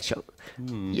that ketchup.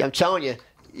 Yeah, I'm telling you,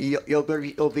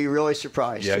 You'll be really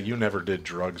surprised. Yeah, you never did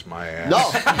drugs, my ass.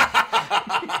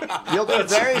 No. You'll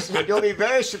be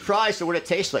very surprised at what it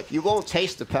tastes like. You won't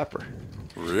taste the pepper.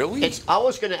 Really? I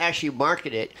was going to actually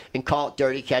market it and call it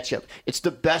dirty ketchup. It's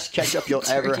the best ketchup you'll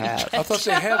ever have. I thought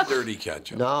they had dirty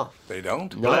ketchup. No. They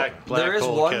don't? No. Black there is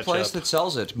hole one ketchup. place that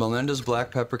sells it. Melinda's Black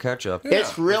Pepper Ketchup. Yeah,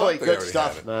 It's really I thought they good already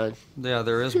stuff, had man. Yeah,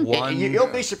 there is one. You'll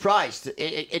be surprised.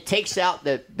 It takes out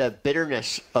the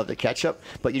bitterness of the ketchup,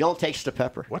 but you don't taste the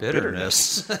pepper. What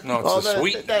bitterness? No, it's the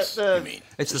sweetness, you mean.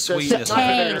 It's the sweetness. Not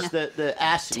the bitterness, the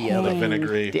acidity of The it.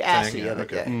 vinegary The thing, acidity yeah, of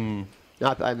it. okay. Yeah.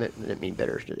 Not, I didn't mean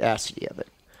bitter. The acidity of it.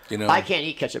 You know, I can't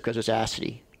eat ketchup because it's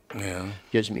acidity. Yeah.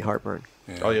 Gives me heartburn.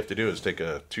 All you have to do is take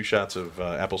 2 shots of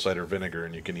apple cider vinegar,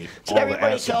 and you can eat So all the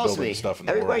everybody acid tells building me. stuff in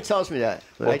the Everybody world. tells me that.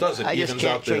 But Well, it does. It I just evens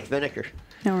can't out the- drink vinegar.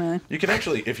 No, really. You can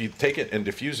actually, if you take it and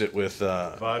diffuse it with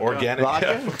organic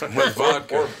Vodka? With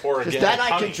vodka. or organic that I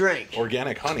honey, can drink.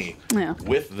 organic honey Yeah.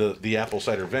 with the apple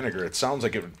cider vinegar, it sounds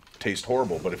like it would taste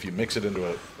horrible, but if you mix it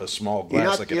into a small You're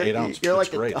glass, not- like an you're- 8 ounce, You're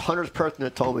it's like great. the 100th person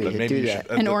that told me But to maybe do you that.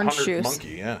 should, An the orange 100th juice.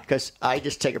 monkey, yeah, Because I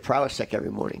just take a Prilosec every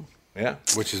morning. yeah.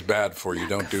 Which is bad for you.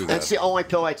 Don't do That's that. the only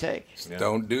pill I take.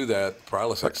 Don't do that.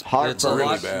 Prilosec's Heartburn. It's a really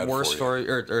lot bad worse for you.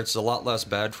 or it's a lot less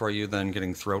bad for you than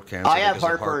getting throat cancer. I have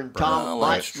because of heartburn, heartburn. Tom. Oh,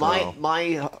 that's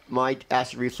true. My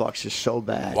acid reflux is so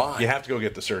bad. Why? You have to go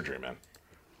get the surgery, man.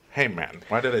 Hey, man,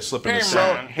 why did I slip in the So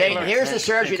sand? here's the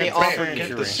surgery they offered me. Get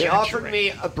the They offered surgery.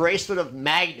 me a bracelet of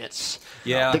magnets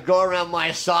Yeah. to go around my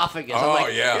esophagus. I'm Oh,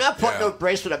 like, yeah, you're not putting yeah. no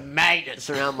bracelet of magnets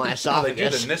around my No, they do the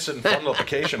esophagus. Nissen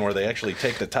fundoplication where they actually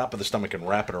take the top of the stomach and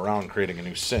wrap it around, creating a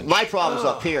new cinch. My problem's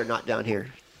up here, not down here.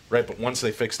 Right, but once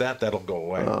they fix that, that'll go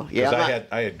away. Oh, yeah, 'Cause I'm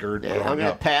I had GERD Yeah, growing I'm going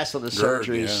to up. pass on the GERD,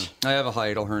 surgeries. I have a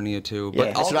hiatal hernia too, Yeah,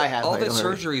 but that's what I have, all the hiatal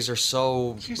hernia. surgeries are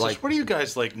so Jesus, like. what are you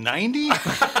guys, like 90?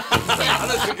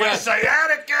 My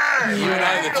sciatica! You and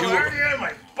I, the two-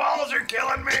 My balls are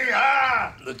killing me!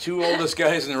 The two oldest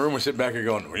guys in the room are sitting back here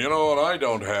going, well, you know what I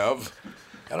don't have?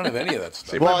 I don't have any of that stuff.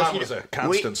 See, Well, my mom you- was a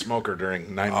constant smoker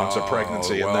during 9 months of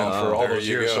pregnancy, and well, then for all there those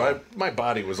you years, go. so my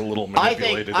body was a little I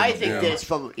manipulated. think in the that it's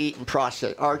from eating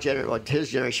processed. Our generation, his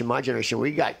generation, my generation,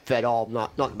 we got fed all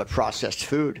nothing but processed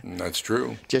food, That's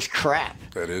true. just crap.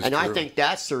 That is and I true. think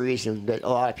that's the reason that a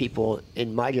lot of people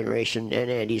in my generation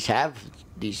and Andy's have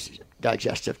these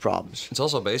digestive problems. It's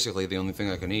also basically the only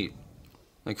thing I can eat.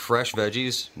 Like fresh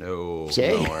veggies, no, See?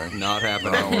 no way. Not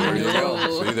happening. Oh, there you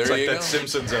go. See, there It's like you that go.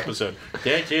 Simpsons episode.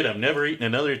 That's it. I'm never eating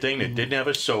another thing that didn't have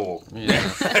a soul.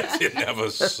 Didn't have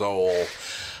a soul.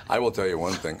 I will tell you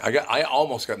one thing. I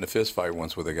almost got in a fist fight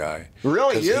once with a guy.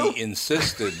 Really, 'Cause you? He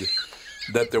insisted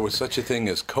that there was such a thing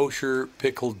as kosher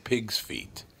pickled pig's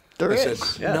feet. There I is.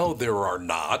 said, no, there are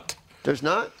not. There's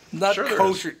not. Not Sure there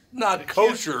kosher. Not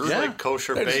kosher. It's like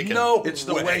kosher There's bacon. No It's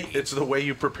the way. It's the way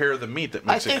you prepare the meat that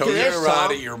I makes it think it kosher. is. You're Tom.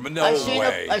 out of your- no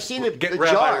way. I've seen the Get the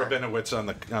Rabbi jar. Rabinowitz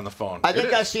on the phone. I It think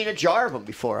is. I've seen a jar of them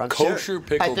before. I'm Kosher sure.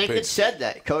 pickled I think pig. it said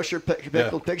that kosher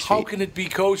pickled pig's feet. How can it be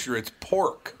kosher? It's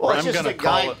pork. Well, it's I'm just gonna a guy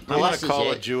call it. I'm gonna blesses call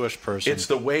a it. Jewish person. It's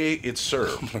the way it's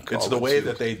served. call It's the it way Jewish.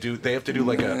 that they do. They have to do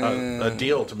like a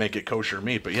deal to make it kosher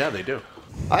meat. But yeah, they do.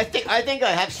 I think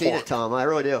I have seen it, Tom. I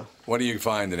really do. What do you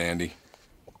find, Andy?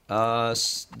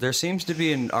 There seems to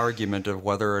be an argument of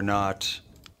whether or not.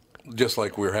 Just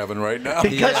like we're having right now.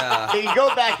 Because Yeah. if you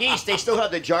go back east, they still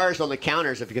have the jars on the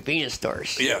counters of the convenience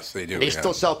stores. Yes, they do. They yeah.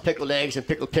 still sell pickled eggs and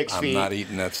pickled pig's I'm feet. not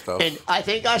eating that stuff. And I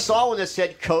think I saw one that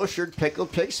said kosher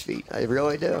pickled pig's feet. I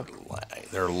really do.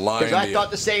 They're lying. Because I to you. thought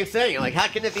the same thing. Like, how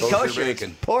can it be kosher? bacon.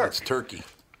 It's pork. It's turkey.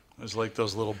 There's like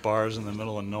those little bars in the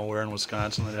middle of nowhere in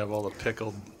Wisconsin that have all the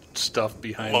pickled stuff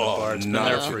behind Oh, the bar. It's been not-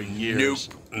 there for years.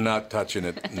 Nope, not touching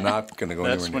it. Not going to go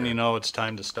That's anywhere when near you it. know it's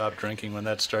time to stop drinking, when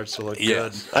that starts to look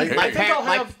Yes. good. My I think par-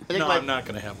 my- I think No, my- I'm not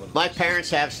going to have one. My parents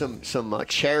have some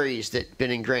cherries that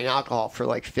been in grain alcohol for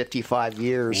like 55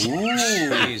 years.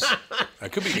 Jeez.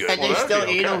 That could be good. And they still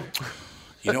eat them.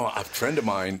 You know, a friend of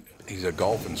mine, he's a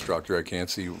golf instructor. I can't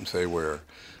say where,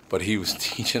 but he was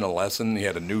teaching a lesson. He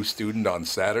had a new student on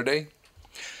Saturday,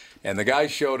 and the guy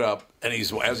showed up, and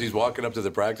as he's walking up to the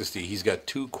practice tee, he's got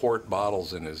 2 quart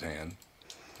bottles in his hand.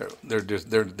 They're just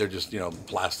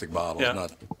plastic bottles, Yeah.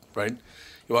 not right.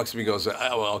 He walks to me and goes, "Oh,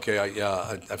 well, okay,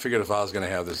 I figured if I was going to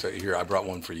have this here, I brought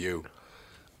one for you."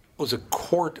 It was a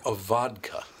quart of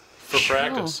vodka. For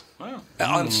practice. Wow.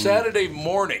 On Saturday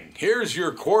morning, here's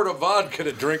your quart of vodka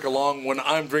to drink along when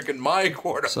I'm drinking my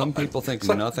quart of Some vodka. people think It's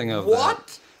like, nothing of what?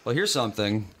 that. Well, here's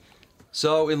something.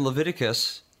 So in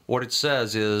Leviticus, what it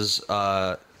says is,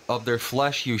 "Of their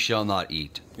flesh you shall not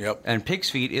eat." Yep. And pig's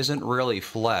feet isn't really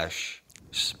flesh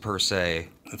per se.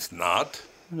 It's not.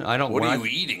 I don't. What when are I- you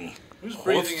eating? Who's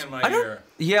breathing in my ear?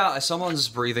 Yeah, someone's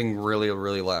breathing really,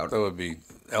 really loud. That would be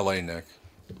L.A. Nick.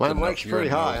 My mic's pretty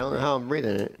high. I don't know how I'm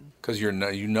breathing it. Because you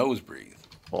nose breathe.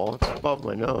 Oh, it's above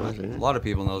my nose. A lot of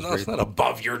people nose breathe. It's not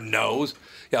above your nose.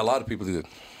 Yeah, a lot of people do that.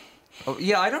 Oh,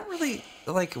 yeah, I don't really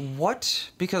like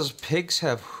what because pigs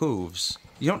have hooves.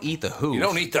 You don't eat the hoof. You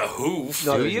don't eat the hoof.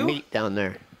 No, do there's you? meat down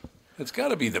there. It's got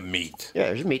to be the meat. Yeah,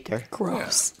 there's meat there.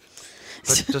 Gross.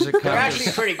 But does it They're count?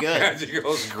 actually pretty good. It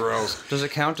goes gross. Does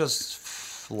it count as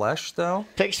flesh though?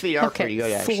 Pig's feet are pretty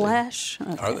good, actually. Flesh.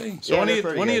 Okay. Are they? So Yeah,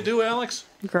 when do you do, Alex?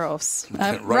 Gross.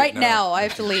 Right Right now. now, I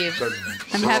have to leave.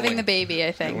 I'm having the baby,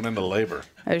 I Going think. into labor.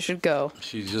 I should go.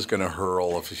 She's just going to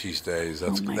hurl if she stays.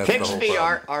 That's the Pig's whole feet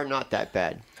problem. are not that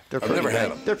bad. They're I've pretty never good.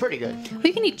 had 'em. They're pretty good.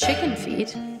 We can eat chicken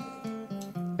feet.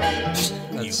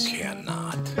 You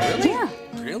cannot. Yeah.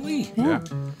 Really? Yeah.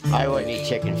 I wouldn't eat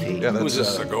chicken feet. Yeah, that's Who's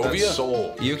this, Segovia? That's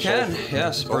soul. You can,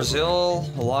 yes. Brazil,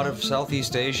 a lot of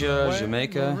Southeast Asia,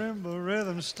 Jamaica.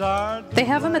 They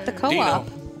have them at the co-op.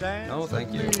 No,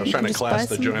 thank you. I was trying to Just class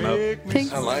buy the joint up.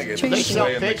 Pigs. I like it. Chicken They feet. sell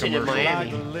Way in the pigeon in commercial.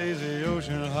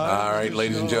 Miami. All right,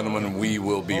 ladies and gentlemen, we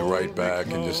will be right back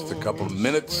in just a couple of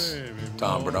minutes.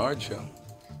 Tom Bernard Show.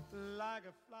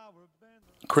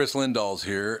 Chris Lindahl's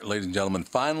here, ladies and gentlemen.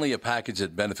 Finally, a package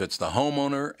that benefits the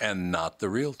homeowner and not the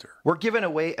realtor. We're giving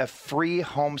away a free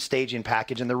home staging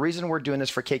package, and the reason we're doing this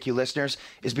for KQ listeners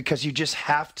is because you just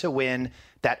have to win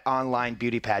that online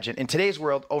beauty pageant. In today's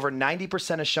world, over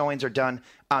 90% of showings are done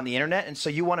on the internet, and so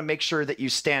you want to make sure that you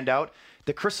stand out.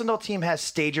 The Chris Lindahl team has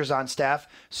stagers on staff,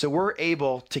 so we're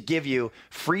able to give you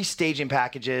free staging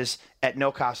packages at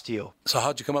no cost to you. So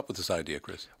how'd you come up with this idea,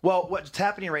 Chris? Well, what's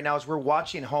happening right now is we're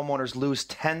watching homeowners lose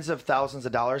tens of thousands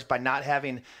of dollars by not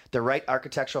having the right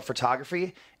architectural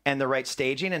photography and the right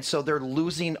staging. And so they're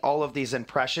losing all of these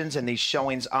impressions and these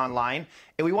showings online.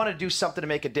 And we want to do something to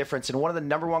make a difference. And one of the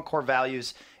number one core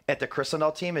values at the Chris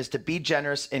Lindahl team is to be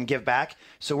generous and give back.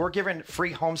 So we're giving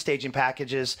free home staging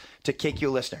packages to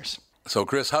KQ listeners. So,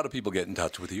 Chris, how do people get in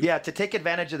touch with you? Yeah, to take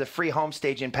advantage of the free home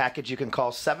staging package, you can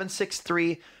call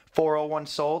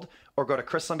 763-401-SOLD or go to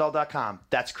chrislindahl.com.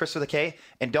 That's Chris with a K.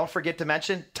 And don't forget to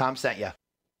mention Tom sent you.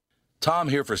 Tom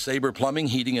here for Sabre Plumbing,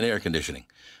 Heating, and Air Conditioning.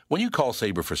 When you call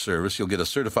Sabre for service, you'll get a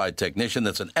certified technician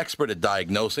that's an expert at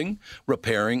diagnosing,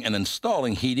 repairing, and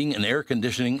installing heating and air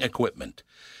conditioning equipment.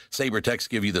 Sabre Techs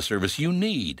give you the service you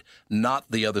need, not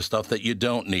the other stuff that you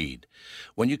don't need.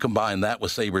 When you combine that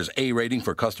with Sabre's A rating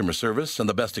for customer service and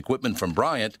the best equipment from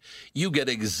Bryant, you get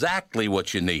exactly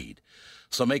what you need.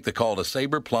 So make the call to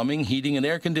Sabre Plumbing, Heating, and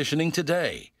Air Conditioning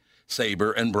today.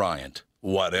 Sabre and Bryant,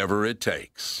 whatever it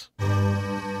takes.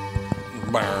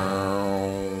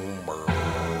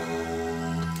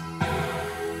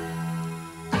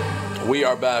 We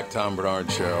are back, Tom Bernard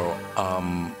Show.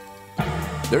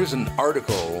 There's an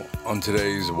article on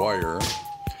today's Wire.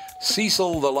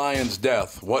 Cecil the Lion's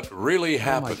death. What really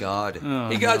happened? Oh, my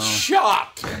God. He got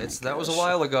shot. That was a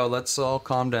while ago. Let's all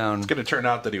calm down. It's going to turn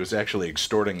out that he was actually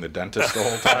extorting the dentist the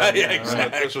whole time. Yeah,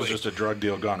 exactly. This was just a drug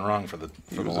deal gone wrong for the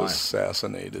was line.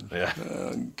 assassinated. Yeah.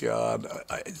 Oh, God.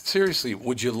 Seriously,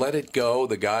 would you let it go?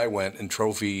 The guy went and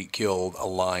trophy killed a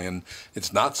lion.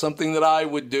 It's not something that I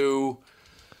would do.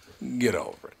 Get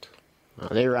over it.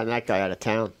 Oh, they ran that guy out of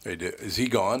town. They did. Is he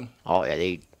gone? Oh yeah,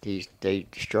 they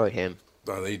destroyed him.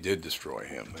 Oh, they did destroy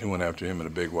him. They went after him in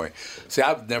a big way. See,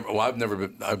 I've never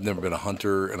been a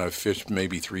hunter, and I've fished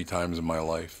maybe 3 times in my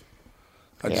life.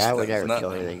 I would never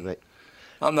kill anything, but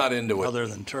I'm not into it. Other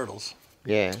than turtles.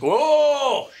 Yeah.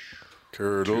 Whoa!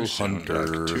 Turtle Too soon, hunter.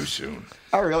 Doug, too soon.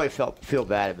 I really feel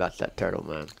bad about that turtle,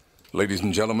 man. Ladies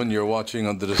and gentlemen, you're watching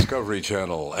on the Discovery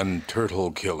Channel and Turtle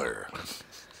Killer.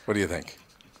 What do you think?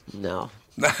 No.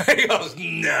 He goes,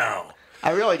 no. I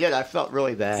really did. I felt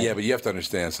really bad. Yeah, but you have to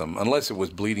understand something. Unless it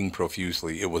was bleeding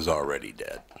profusely, it was already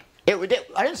dead. I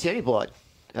didn't see any blood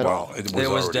at all. It was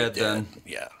already dead then.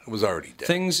 Yeah, it was already dead.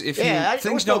 Things There things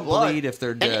was no don't blood. bleed if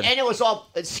they're dead. And it was all,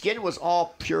 its skin was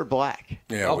all pure black.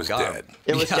 Yeah, it was dead.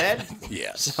 It was dead?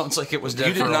 Yes. Sounds like it was dead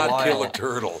You for did a not while. kill a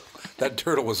turtle. That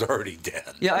turtle was already dead.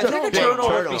 Yeah, I think a turtle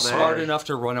would be smart enough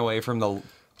to run away from the...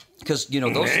 Because, those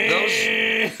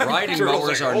riding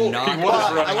mowers are not... He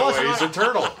was running away. He's a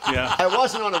turtle. Yeah. I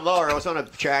wasn't on a mower. I was on a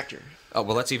tractor. Oh,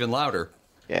 well, that's even louder.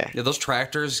 Yeah. Those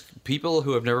tractors, people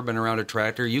who have never been around a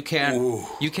tractor, you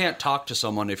can't talk to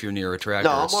someone if you're near a tractor.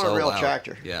 No, I'm It's on so a real loud.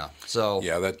 tractor. Yeah, so...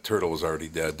 Yeah, that turtle was already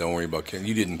dead. Don't worry about killing.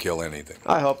 You didn't kill anything.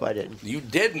 I hope I didn't. You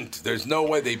didn't. There's no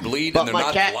way they bleed But and they're my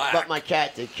not cat, black. but my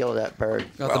cat did kill that bird.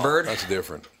 Got the bird? That's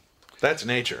different. That's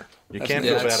nature. You That's can't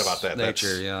feel nature. bad about that.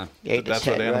 Nature, yeah. Ate That's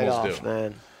his what head right animals off, do.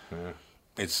 man.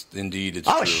 It's indeed. It's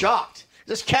I was true. shocked.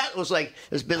 This cat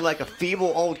has been like a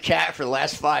feeble old cat for the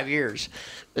last 5 years,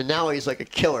 and now he's like a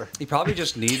killer. He probably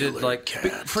just needed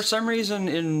for some reason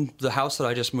in the house that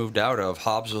I just moved out of,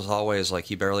 Hobbs was always like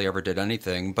he barely ever did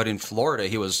anything, but in Florida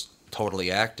he was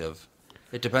totally active.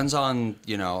 It depends on,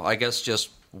 I guess just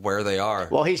where they are.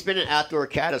 Well, he's been an outdoor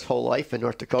cat his whole life in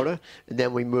North Dakota, and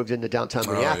then we moved into downtown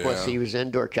Minneapolis. He was an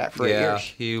indoor cat for 8 years.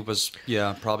 He was,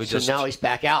 probably so just now he's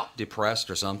back out. Depressed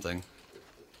or something.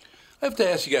 I have to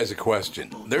ask you guys a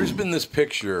question. There's been this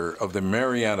picture of the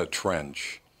Mariana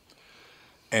Trench,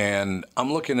 and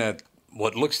I'm looking at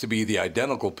what looks to be the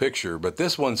identical picture, but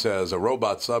this one says a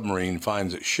robot submarine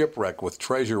finds a shipwreck with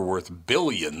treasure worth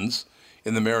billions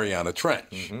in the Mariana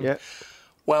Trench. Mm-hmm. Yeah.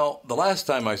 Well, the last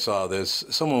time I saw this,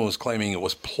 someone was claiming it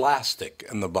was plastic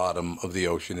in the bottom of the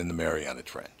ocean in the Mariana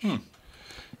Trench. I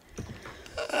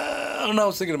don't know. I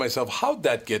was thinking to myself, how'd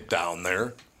that get down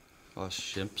there? A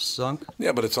ship sunk?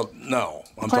 Yeah, but no.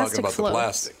 I'm Plastic talking about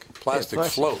floats. the plastic. Plastic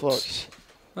floats.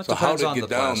 That So how depends did on it the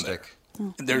get down plastic. there?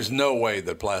 There's no way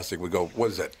that plastic would go.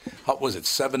 What is it? How was it?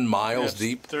 7 miles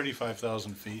deep?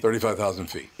 35,000 feet. 35,000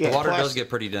 feet. The water does get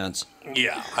pretty dense.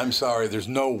 Yeah, I'm sorry. There's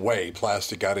no way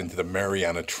plastic got into the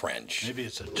Mariana Trench. Maybe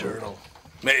it's a turtle.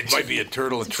 It might be a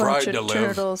turtle. It Bunch tried of to live.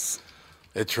 turtles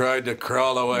It tried to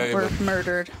crawl away. were But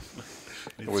murdered.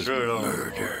 it was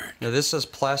murdered. Now, this says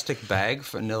plastic bag.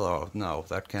 No,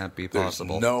 that can't be There's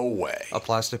possible. no way. A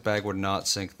plastic bag would not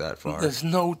sink that far. There's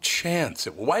no chance.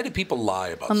 Why do people lie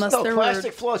about Unless stuff? there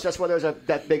Plastic floats. That's why there's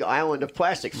that big island of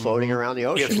plastic floating around the Yeah,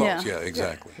 ocean. it floats. Yeah,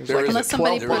 exactly. There's There like is Unless a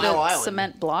somebody 12 put a island.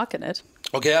 cement block in it.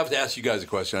 Okay, I have to ask you guys a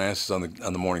question. I asked this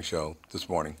on the morning show this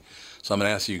morning, so I'm going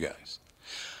to ask you guys.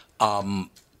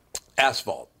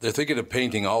 Asphalt. They're thinking of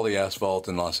painting all the asphalt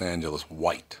in Los Angeles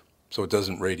white, so it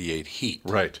doesn't radiate heat.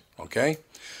 Right. Okay.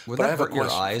 Would But I that have a hurt your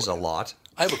question eyes for a you. lot?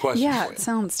 I have a question Yeah, for it you.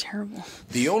 sounds terrible.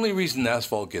 The only reason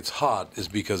asphalt gets hot is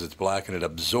because it's black and it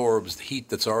absorbs the heat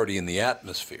that's already in the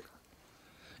atmosphere.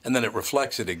 And then it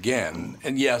reflects it again.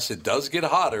 And yes, it does get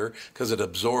hotter because it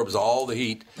absorbs all the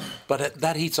heat, but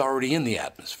that heat's already in the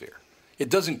atmosphere. It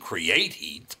doesn't create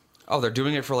heat. Oh, they're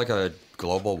doing it for like a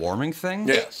global warming thing?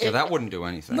 Yes. So that wouldn't do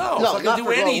anything. No, No, it's not not for going to do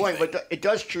global anything. warming, but it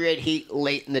does create heat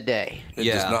late in the day. It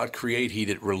Yeah. does not create heat.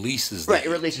 It releases the Right, it heat.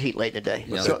 releases heat late in the day.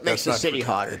 Yeah. So it makes That's the not city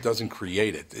hotter. It doesn't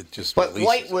create it. It just But releases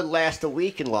white it. would last a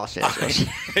week in Los Angeles. You're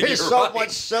There's so right. much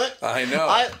sun. I know.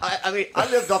 I mean,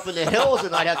 I lived up in the hills,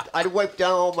 and I'd wipe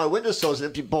down all my windowsills, and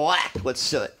it'd be black with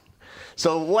soot.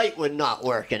 So white would not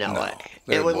work in LA.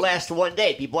 they It would won't. last one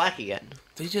day, be black again.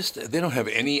 They don't have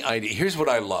any idea. Here's what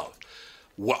I love.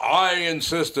 Well, I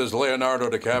insist as Leonardo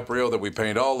DiCaprio that we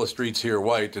paint all the streets here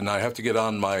white, and I have to get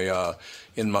on my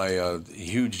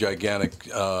huge, gigantic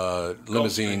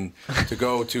limousine to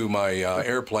go to my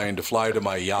airplane to fly to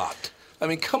my yacht. I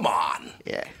mean, come on.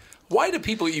 Yeah. Why do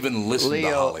people even listen to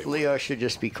Hollywood? Leo should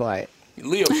just be quiet.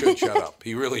 Leo should shut up.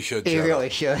 He really should He shut really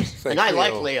up. should. Thank And I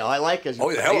like Leo. Leo. I like his. Oh,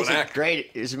 he's a hell of he's an actor.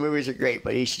 Great. His movies are great,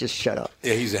 but he should just shut up.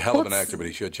 Yeah, he's a hell of an What's- actor, but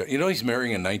he should shut. You know he's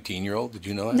marrying a 19-year-old? Did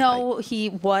you know that? No,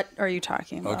 what are you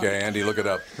talking about? Okay, Andy, look it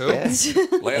up. Yeah.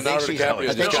 Leonardo DiCaprio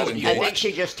I just got think engaged.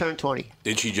 she just turned 20.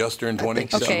 Did she just turn 20?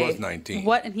 think so. She Okay. was 19.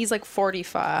 What? And he's like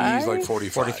 45? He's like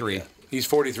 45. 43. Yeah. He's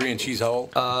 43 and she's how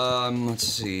old? Let's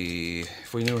see.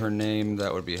 If we knew her name,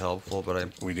 that would be helpful,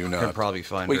 but We do could not. probably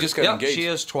find We her. just got Yep, engaged. she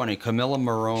is 20. Camilla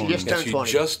Marone. She just turned She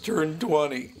 20. just turned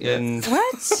 20. In,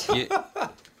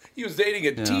 What? He was dating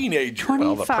a teenager.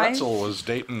 Well, the 25? pretzel was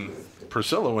dating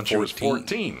Priscilla when she was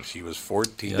 14. She was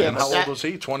 14. Yeah, And but how old that- was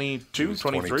he? 22,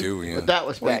 23? 22, yeah. But that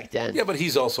was back then. Yeah, but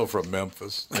he's also from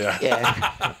Memphis. Yeah.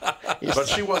 Yeah. But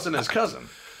she wasn't his cousin.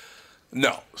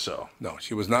 No. So No,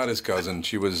 she was not his cousin.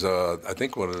 She was, I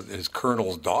think, his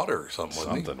colonel's daughter or something,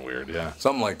 wasn't he? something weird, yeah.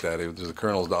 Something like that. It was the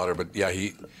colonel's daughter. But, yeah,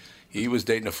 he was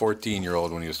dating a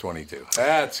 14-year-old when he was 22.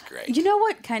 That's great. You know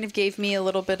what kind of gave me a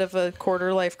little bit of a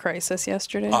quarter-life crisis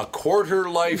yesterday? A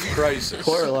quarter-life crisis.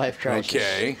 Quarter-life crisis.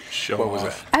 Okay. What was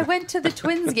that? I went to the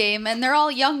Twins game, and they're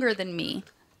all younger than me.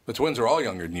 The Twins are all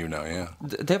younger than you now, yeah.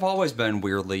 they've always been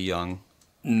weirdly young.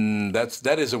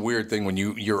 That is a weird thing when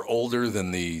you're older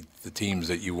than the teams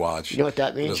that you watch. You know what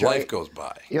that means, As life right? goes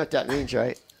by. You know what that means,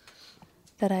 right?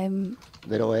 That I'm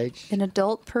Middle age. an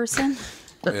adult person.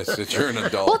 Yes, that you're an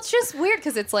adult. Well, it's just weird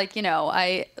because it's like,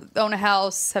 I own a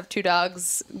house, have 2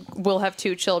 dogs, will have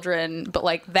 2 children, but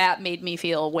like that made me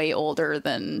feel way older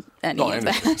than any I of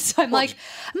that. understand. So I'm like,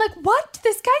 what?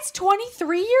 This guy's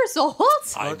 23 years old? I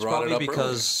It's brought it probably up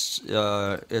because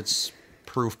it's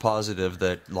proof positive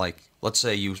that, like, let's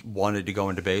say you wanted to go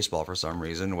into baseball for some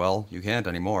reason. Well, you can't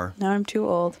anymore. Now I'm too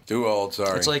old. Too old,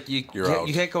 sorry. It's like you You're out.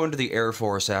 can't go into the Air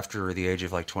Force after the age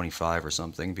of like 25 or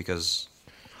something because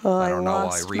I don't know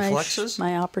why. Reflexes?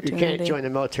 My You opportunity. can't join the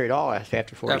military at all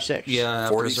after 46. Yeah,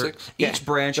 46? Each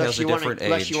branch has a different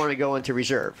Unless age. you want to go into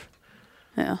reserve.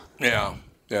 Yeah. Yeah,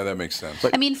 that makes sense.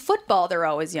 I mean, football, they're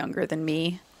always younger than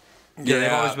me. Yeah,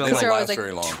 they've always been they Because don't they're always last like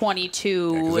very long. 22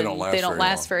 'cause and they don't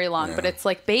last very long. Yeah. But it's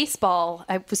like baseball.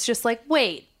 I was just like,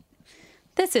 wait,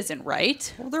 this isn't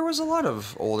right. Well, there was a lot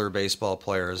of older baseball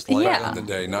players. Yeah. Back in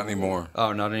the day, not anymore.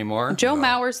 Oh, not anymore? Joe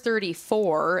Mauer's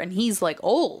 34, and he's like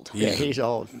old. Yeah, he's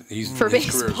old. For his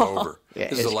career's baseball. over. Yeah,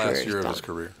 This is the his last career's year of done. his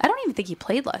career. I don't even think he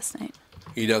played last night.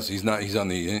 He does. He's not. He's on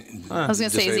the. I was gonna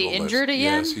say, is he disabled list. injured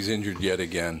again? Yes, he's injured yet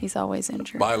again. He's always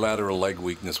injured. Bilateral leg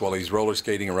weakness while he's roller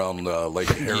skating around Lake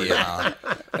Harriet. Yeah.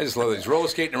 I just love that. He's roller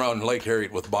skating around Lake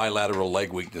Harriet with bilateral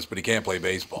leg weakness, but he can't play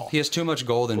baseball. He has too much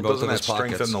gold in Well, both doesn't of that his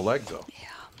pockets. strengthen the leg, though?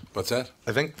 What's that?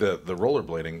 I think the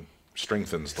rollerblading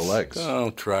strengthens the legs.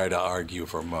 Don't try to argue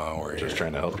for Mauer. Just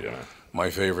trying to help you. My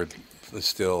favorite is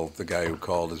still the guy who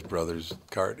called his brother's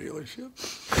car dealership.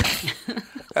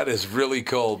 That is really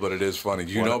cold, but it is funny.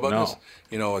 Do you know about this?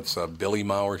 You know, it's Billy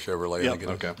Mauer Chevrolet. Yep. I think it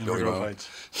is. Okay. Billy Grove Mauer.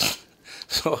 Heights.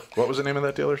 So, What was the name of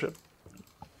that dealership?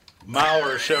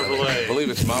 Mauer I Chevrolet. believe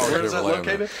it's Mauer Where is that Chevrolet.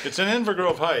 located? It's in Inver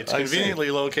Grove Heights, I see. conveniently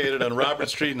located on Robert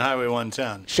Street and Highway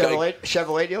 110.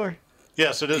 Chevrolet dealer?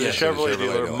 Yes, it is Yes, a it is Chevrolet a Chevrolet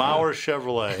dealer, dealer. Mauer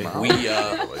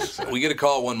Chevrolet. We get a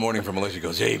call one morning from Alicia. She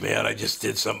goes, "Hey man, I just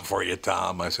did something for you,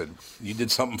 Tom." I said, "You did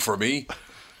something for me?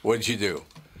 What'd you do?"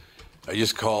 I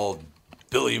just called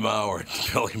Billy Mauer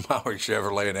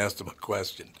Chevrolet and asked him a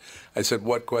question. I said,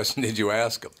 "What question did you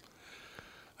ask him?"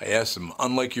 I asked him,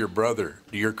 "Unlike your brother,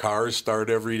 do your cars start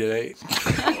every day?"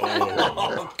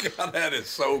 Oh God, that is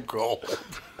so cold.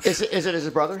 Is it his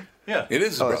brother? Yeah. It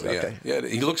is his Oh, brother. okay. Yeah,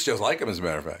 he looks just like him, as a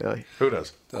matter of fact. Really? Who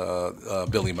does?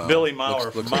 Billy Mauer. Billy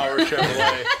Mauer, Looks Mauer like-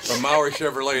 Chevrolet, From Mauer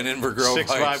Chevrolet in Inver Grove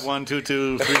Heights.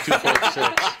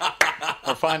 651-22-3246.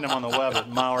 Or find them on the web at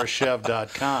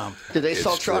mauerchev.com. Do they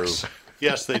sell It's trucks? true.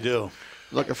 Yes, they do.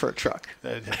 Looking for a truck.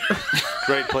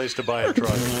 Great place to buy a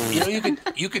truck. You know,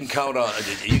 you can count on.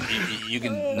 You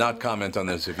can not comment on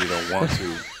this if you don't want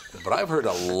to. But I've heard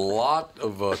a lot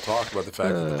of talk about the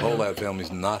fact that the Polad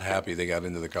family's not happy they got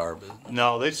into the car business.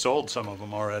 No, they sold some of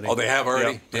them already. Oh, they have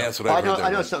already? Yep. Yeah, that's what I've heard.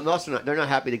 I know something else. They're not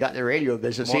happy they got in the radio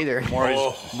business either.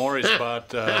 Maury's bought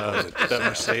that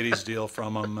Mercedes deal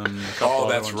from them. And a couple Oh,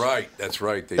 other that's ones. right. That's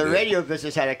right. They The did. radio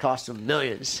business had to cost them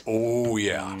millions. Oh,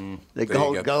 yeah. The They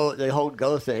whole got-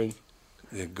 Go thing.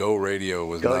 The Go Radio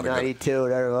was Go not a good... 92,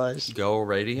 whatever it was. Go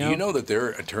Radio? You know that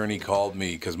their attorney called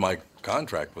me because my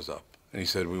contract was up. And he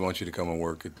said, "We want you to come and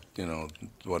work at,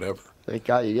 whatever." Thank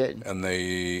God you didn't. And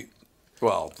they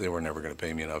were never going to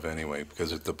pay me enough anyway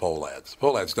because it's the Polads.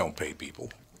 Polads don't pay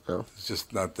people. Oh. It's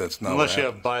just not, that's not Unless what you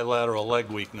happens. have bilateral leg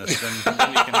weakness, then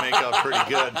you can make out pretty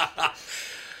good.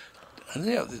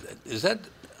 Yeah, is that,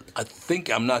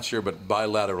 I'm not sure, but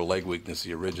bilateral leg weakness,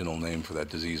 the original name for that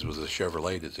disease was a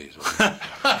Chevrolet disease.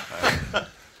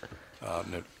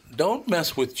 No, don't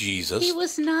mess with Jesus. He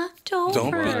was knocked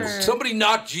over. Somebody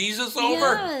knocked Jesus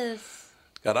over? Yes.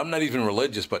 God, I'm not even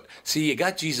religious, but see, you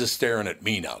got Jesus staring at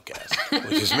me now, guys,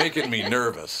 which is making me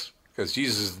nervous because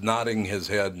Jesus is nodding his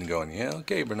head and going, "Yeah,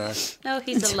 okay, Bernard." No,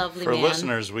 he's a lovely For man.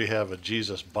 listeners, we have a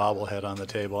Jesus bobblehead on the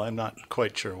table. I'm not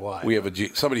quite sure why. We have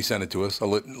somebody sent it to us. A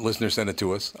listener sent it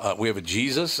to us. We have a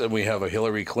Jesus, and we have a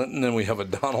Hillary Clinton, and we have a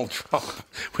Donald Trump.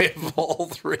 We have all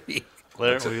three.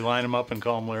 We line them up and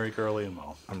call them Larry, Curly, and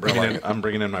Moe. I'm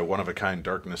bringing in my one-of-a-kind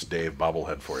Darkness Dave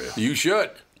bobblehead for you. You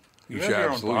should. You have should your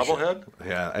own absolutely should. bobblehead?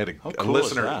 Yeah, I had How a cool is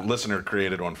listener that? listener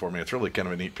created one for me. It's really kind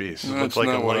of a neat piece. Does it look like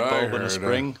a not what light I bulb in heard, a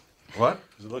spring? What?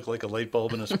 Does it look like a light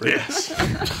bulb in a spring? Yes.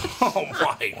 Oh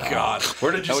my God!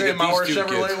 Where did you Now we say got Mauer these two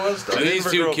Chevrolet kids. was? And these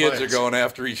two Grove kids are Heights. going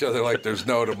after each other like there's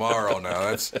no tomorrow.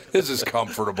 Now this is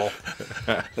comfortable.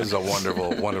 This is a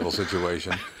wonderful, wonderful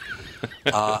situation.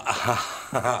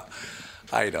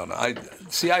 I don't know.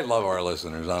 I love our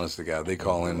listeners. Honest to God, they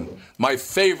call in. My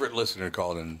favorite listener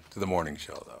called in to the morning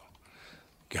show though.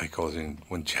 Guy calls in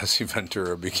when Jesse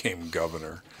Ventura became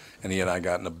governor, and he and I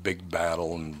got in a big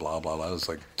battle and blah blah blah. It was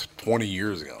like 20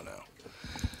 years ago now.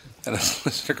 And this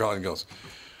listener calling and goes,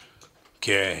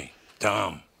 "Okay,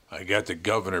 Tom, I got the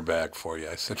governor back for you."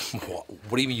 I said, "What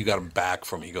do you mean you got him back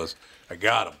from me?" He goes, "I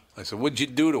got him." I said, "What'd you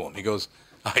do to him?" He goes,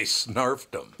 "I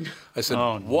snarfed him." I said,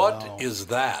 "What is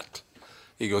that?"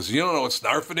 He goes, "You don't know what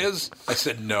snarfing is?" I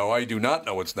said, "No, I do not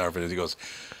know what snarfing is." He goes,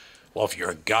 "Well, if you're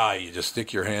a guy, you just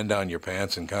stick your hand down your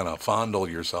pants and kind of fondle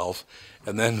yourself.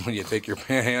 And then when you take your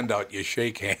hand out, you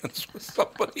shake hands with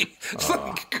somebody." It's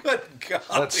like, good God.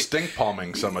 That's stink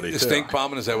palming somebody, too. Stink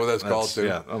palming, is that what that's called, too?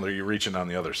 Yeah. Oh, you're reaching on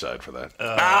the other side for that.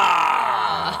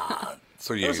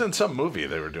 So It was in some movie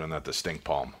they were doing that, the stink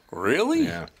palm. Really?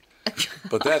 Yeah.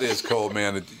 But that is cool,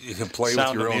 man. You can play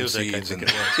Sound with your of own Music, seeds. I think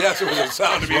it was. Yes, it was a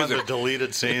Sound of One of Music. the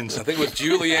deleted scenes. I think it was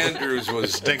Julie Andrews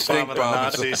was Stink Bomb of the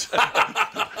Nazis.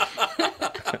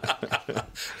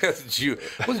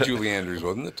 It was Julie Andrews,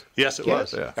 wasn't it? Yes, it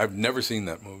was. Yeah. I've never seen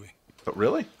that movie. But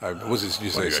really? Was it? You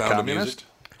What, say you a Sound of communist? Music?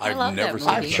 I love never that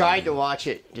seen movie. I've tried to watch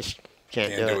it, just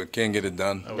can't Can't do do it. it. Can't get it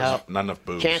done. No, Not enough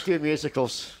boobs. can't do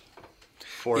musicals.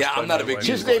 Forced Yeah, by I'm not my a big wife.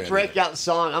 Just musical they fan break out the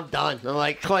song, I'm done. I'm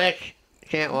like, click.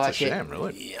 Can't That's a watch shame, it.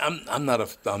 really. Yeah, I'm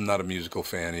not a musical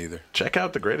fan either. Check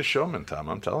out The Greatest Showman, Tom.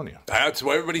 I'm telling you. That's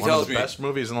what everybody One tells of the me. best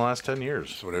movies in the last 10 years.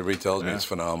 That's what everybody tells me. Yeah. It's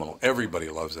phenomenal. Everybody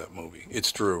loves that movie.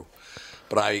 It's true.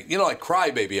 But like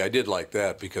Crybaby, I did like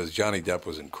that because Johnny Depp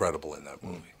was incredible in that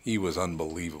movie. He was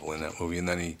unbelievable in that movie. And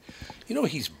then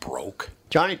he's broke.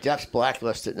 Johnny Depp's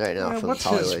blacklisted right now from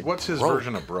Hollywood. What's his Broke.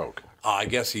 version of broke? I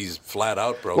guess he's flat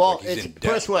out broke. Well, like he's it's, in put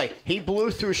debt. this way, he blew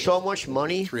through so much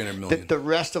money $300 million. that the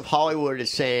rest of Hollywood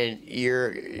is saying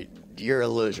you're a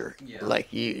loser. Like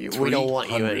we don't want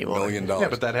you $300 anymore. million. Yeah,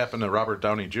 but that happened to Robert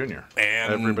Downey Jr.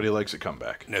 And- everybody likes a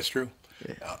comeback. That's true.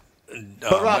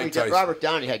 But Mike Tyson. Robert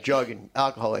Downey had drug and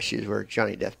alcohol issues where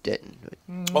Johnny Depp didn't.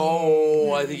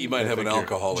 Oh, I think he might have an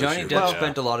alcohol Johnny issue. Depp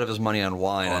spent a lot of his money on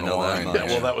wine. I On know wine, that much. Yeah,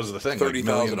 well, that was the thing. Like $30,000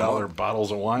 $1 million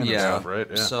bottles of wine and stuff, right?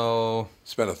 Yeah. So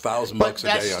Spent $1,000 But a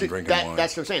day on drinking wine.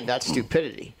 that's what I'm saying. That's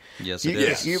stupidity. yes, You, it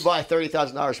is. If you buy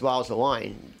 $30,000 bottles of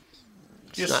wine,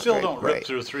 You it's not still very don't great. rip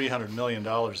through $300 million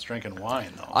drinking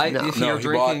wine, though. If No, you're he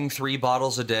drinking 3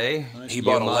 bottles a day, He you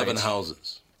bought might. 11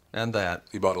 houses. And that.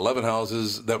 He bought 11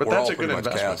 houses that But were that's all a pretty good much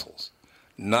investment. castles.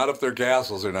 Not if they're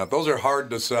castles or not. Those are hard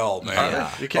to sell, man.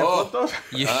 Yeah. You can't flip those?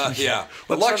 Yeah. The Let's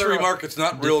start luxury a- market's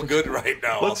not real good right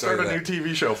now. Let's I'll tell start a you new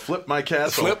that. TV show, Flip My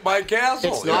Castle. Flip My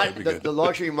Castle. It's Yeah, not that'd be the, good. the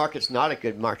luxury market's not a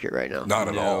good market right now. Not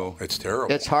at all. It's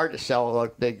terrible. It's hard to sell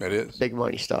like It is. big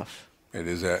money stuff. It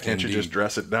is. Can't you just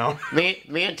dress it down? Me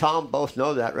and Tom both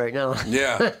know that right now.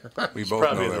 Yeah. We both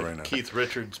Probably know that the right now. Keith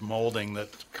Richards molding that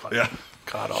Yeah.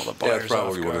 caught all the Yeah, buyers that's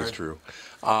probably off what guard. is true.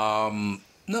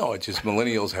 No, it's just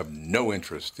millennials have no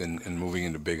interest in moving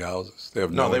into big houses. They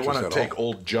have no No, they interest want to at take all.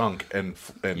 old junk and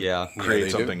Yeah. create they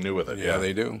something do. new with it. Yeah,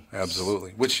 they do.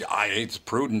 Absolutely. Which it's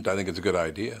prudent. I think it's a good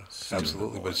idea.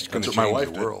 Absolutely. But it's going That's to what my change wife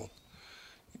the did. world.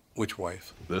 Which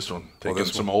wife? This one. Well, Taking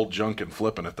this some one. old junk and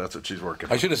flipping it. That's what she's working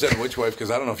I on. should have said which wife because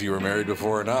I don't know if you were married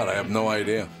before or not. I have no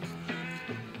idea.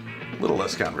 A little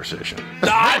less conversation.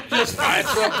 That's what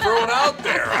I'm throwing out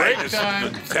there.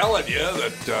 I'm telling you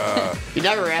that You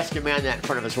never ask a man that in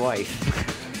front of his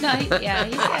wife. No, he's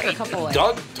got a couple of.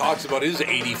 Doug talks about his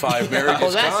 85 marriages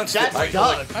Oh, that's constantly.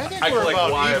 Doug. I think we're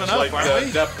about even up, aren't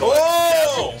we?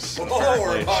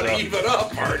 We're about even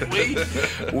up, aren't we?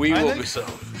 We I will think be, so.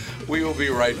 We will be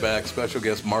right back. Special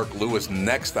guest Mark Lewis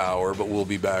next hour, but we'll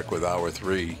be back with hour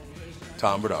 3.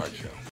 Tom Bernard Show.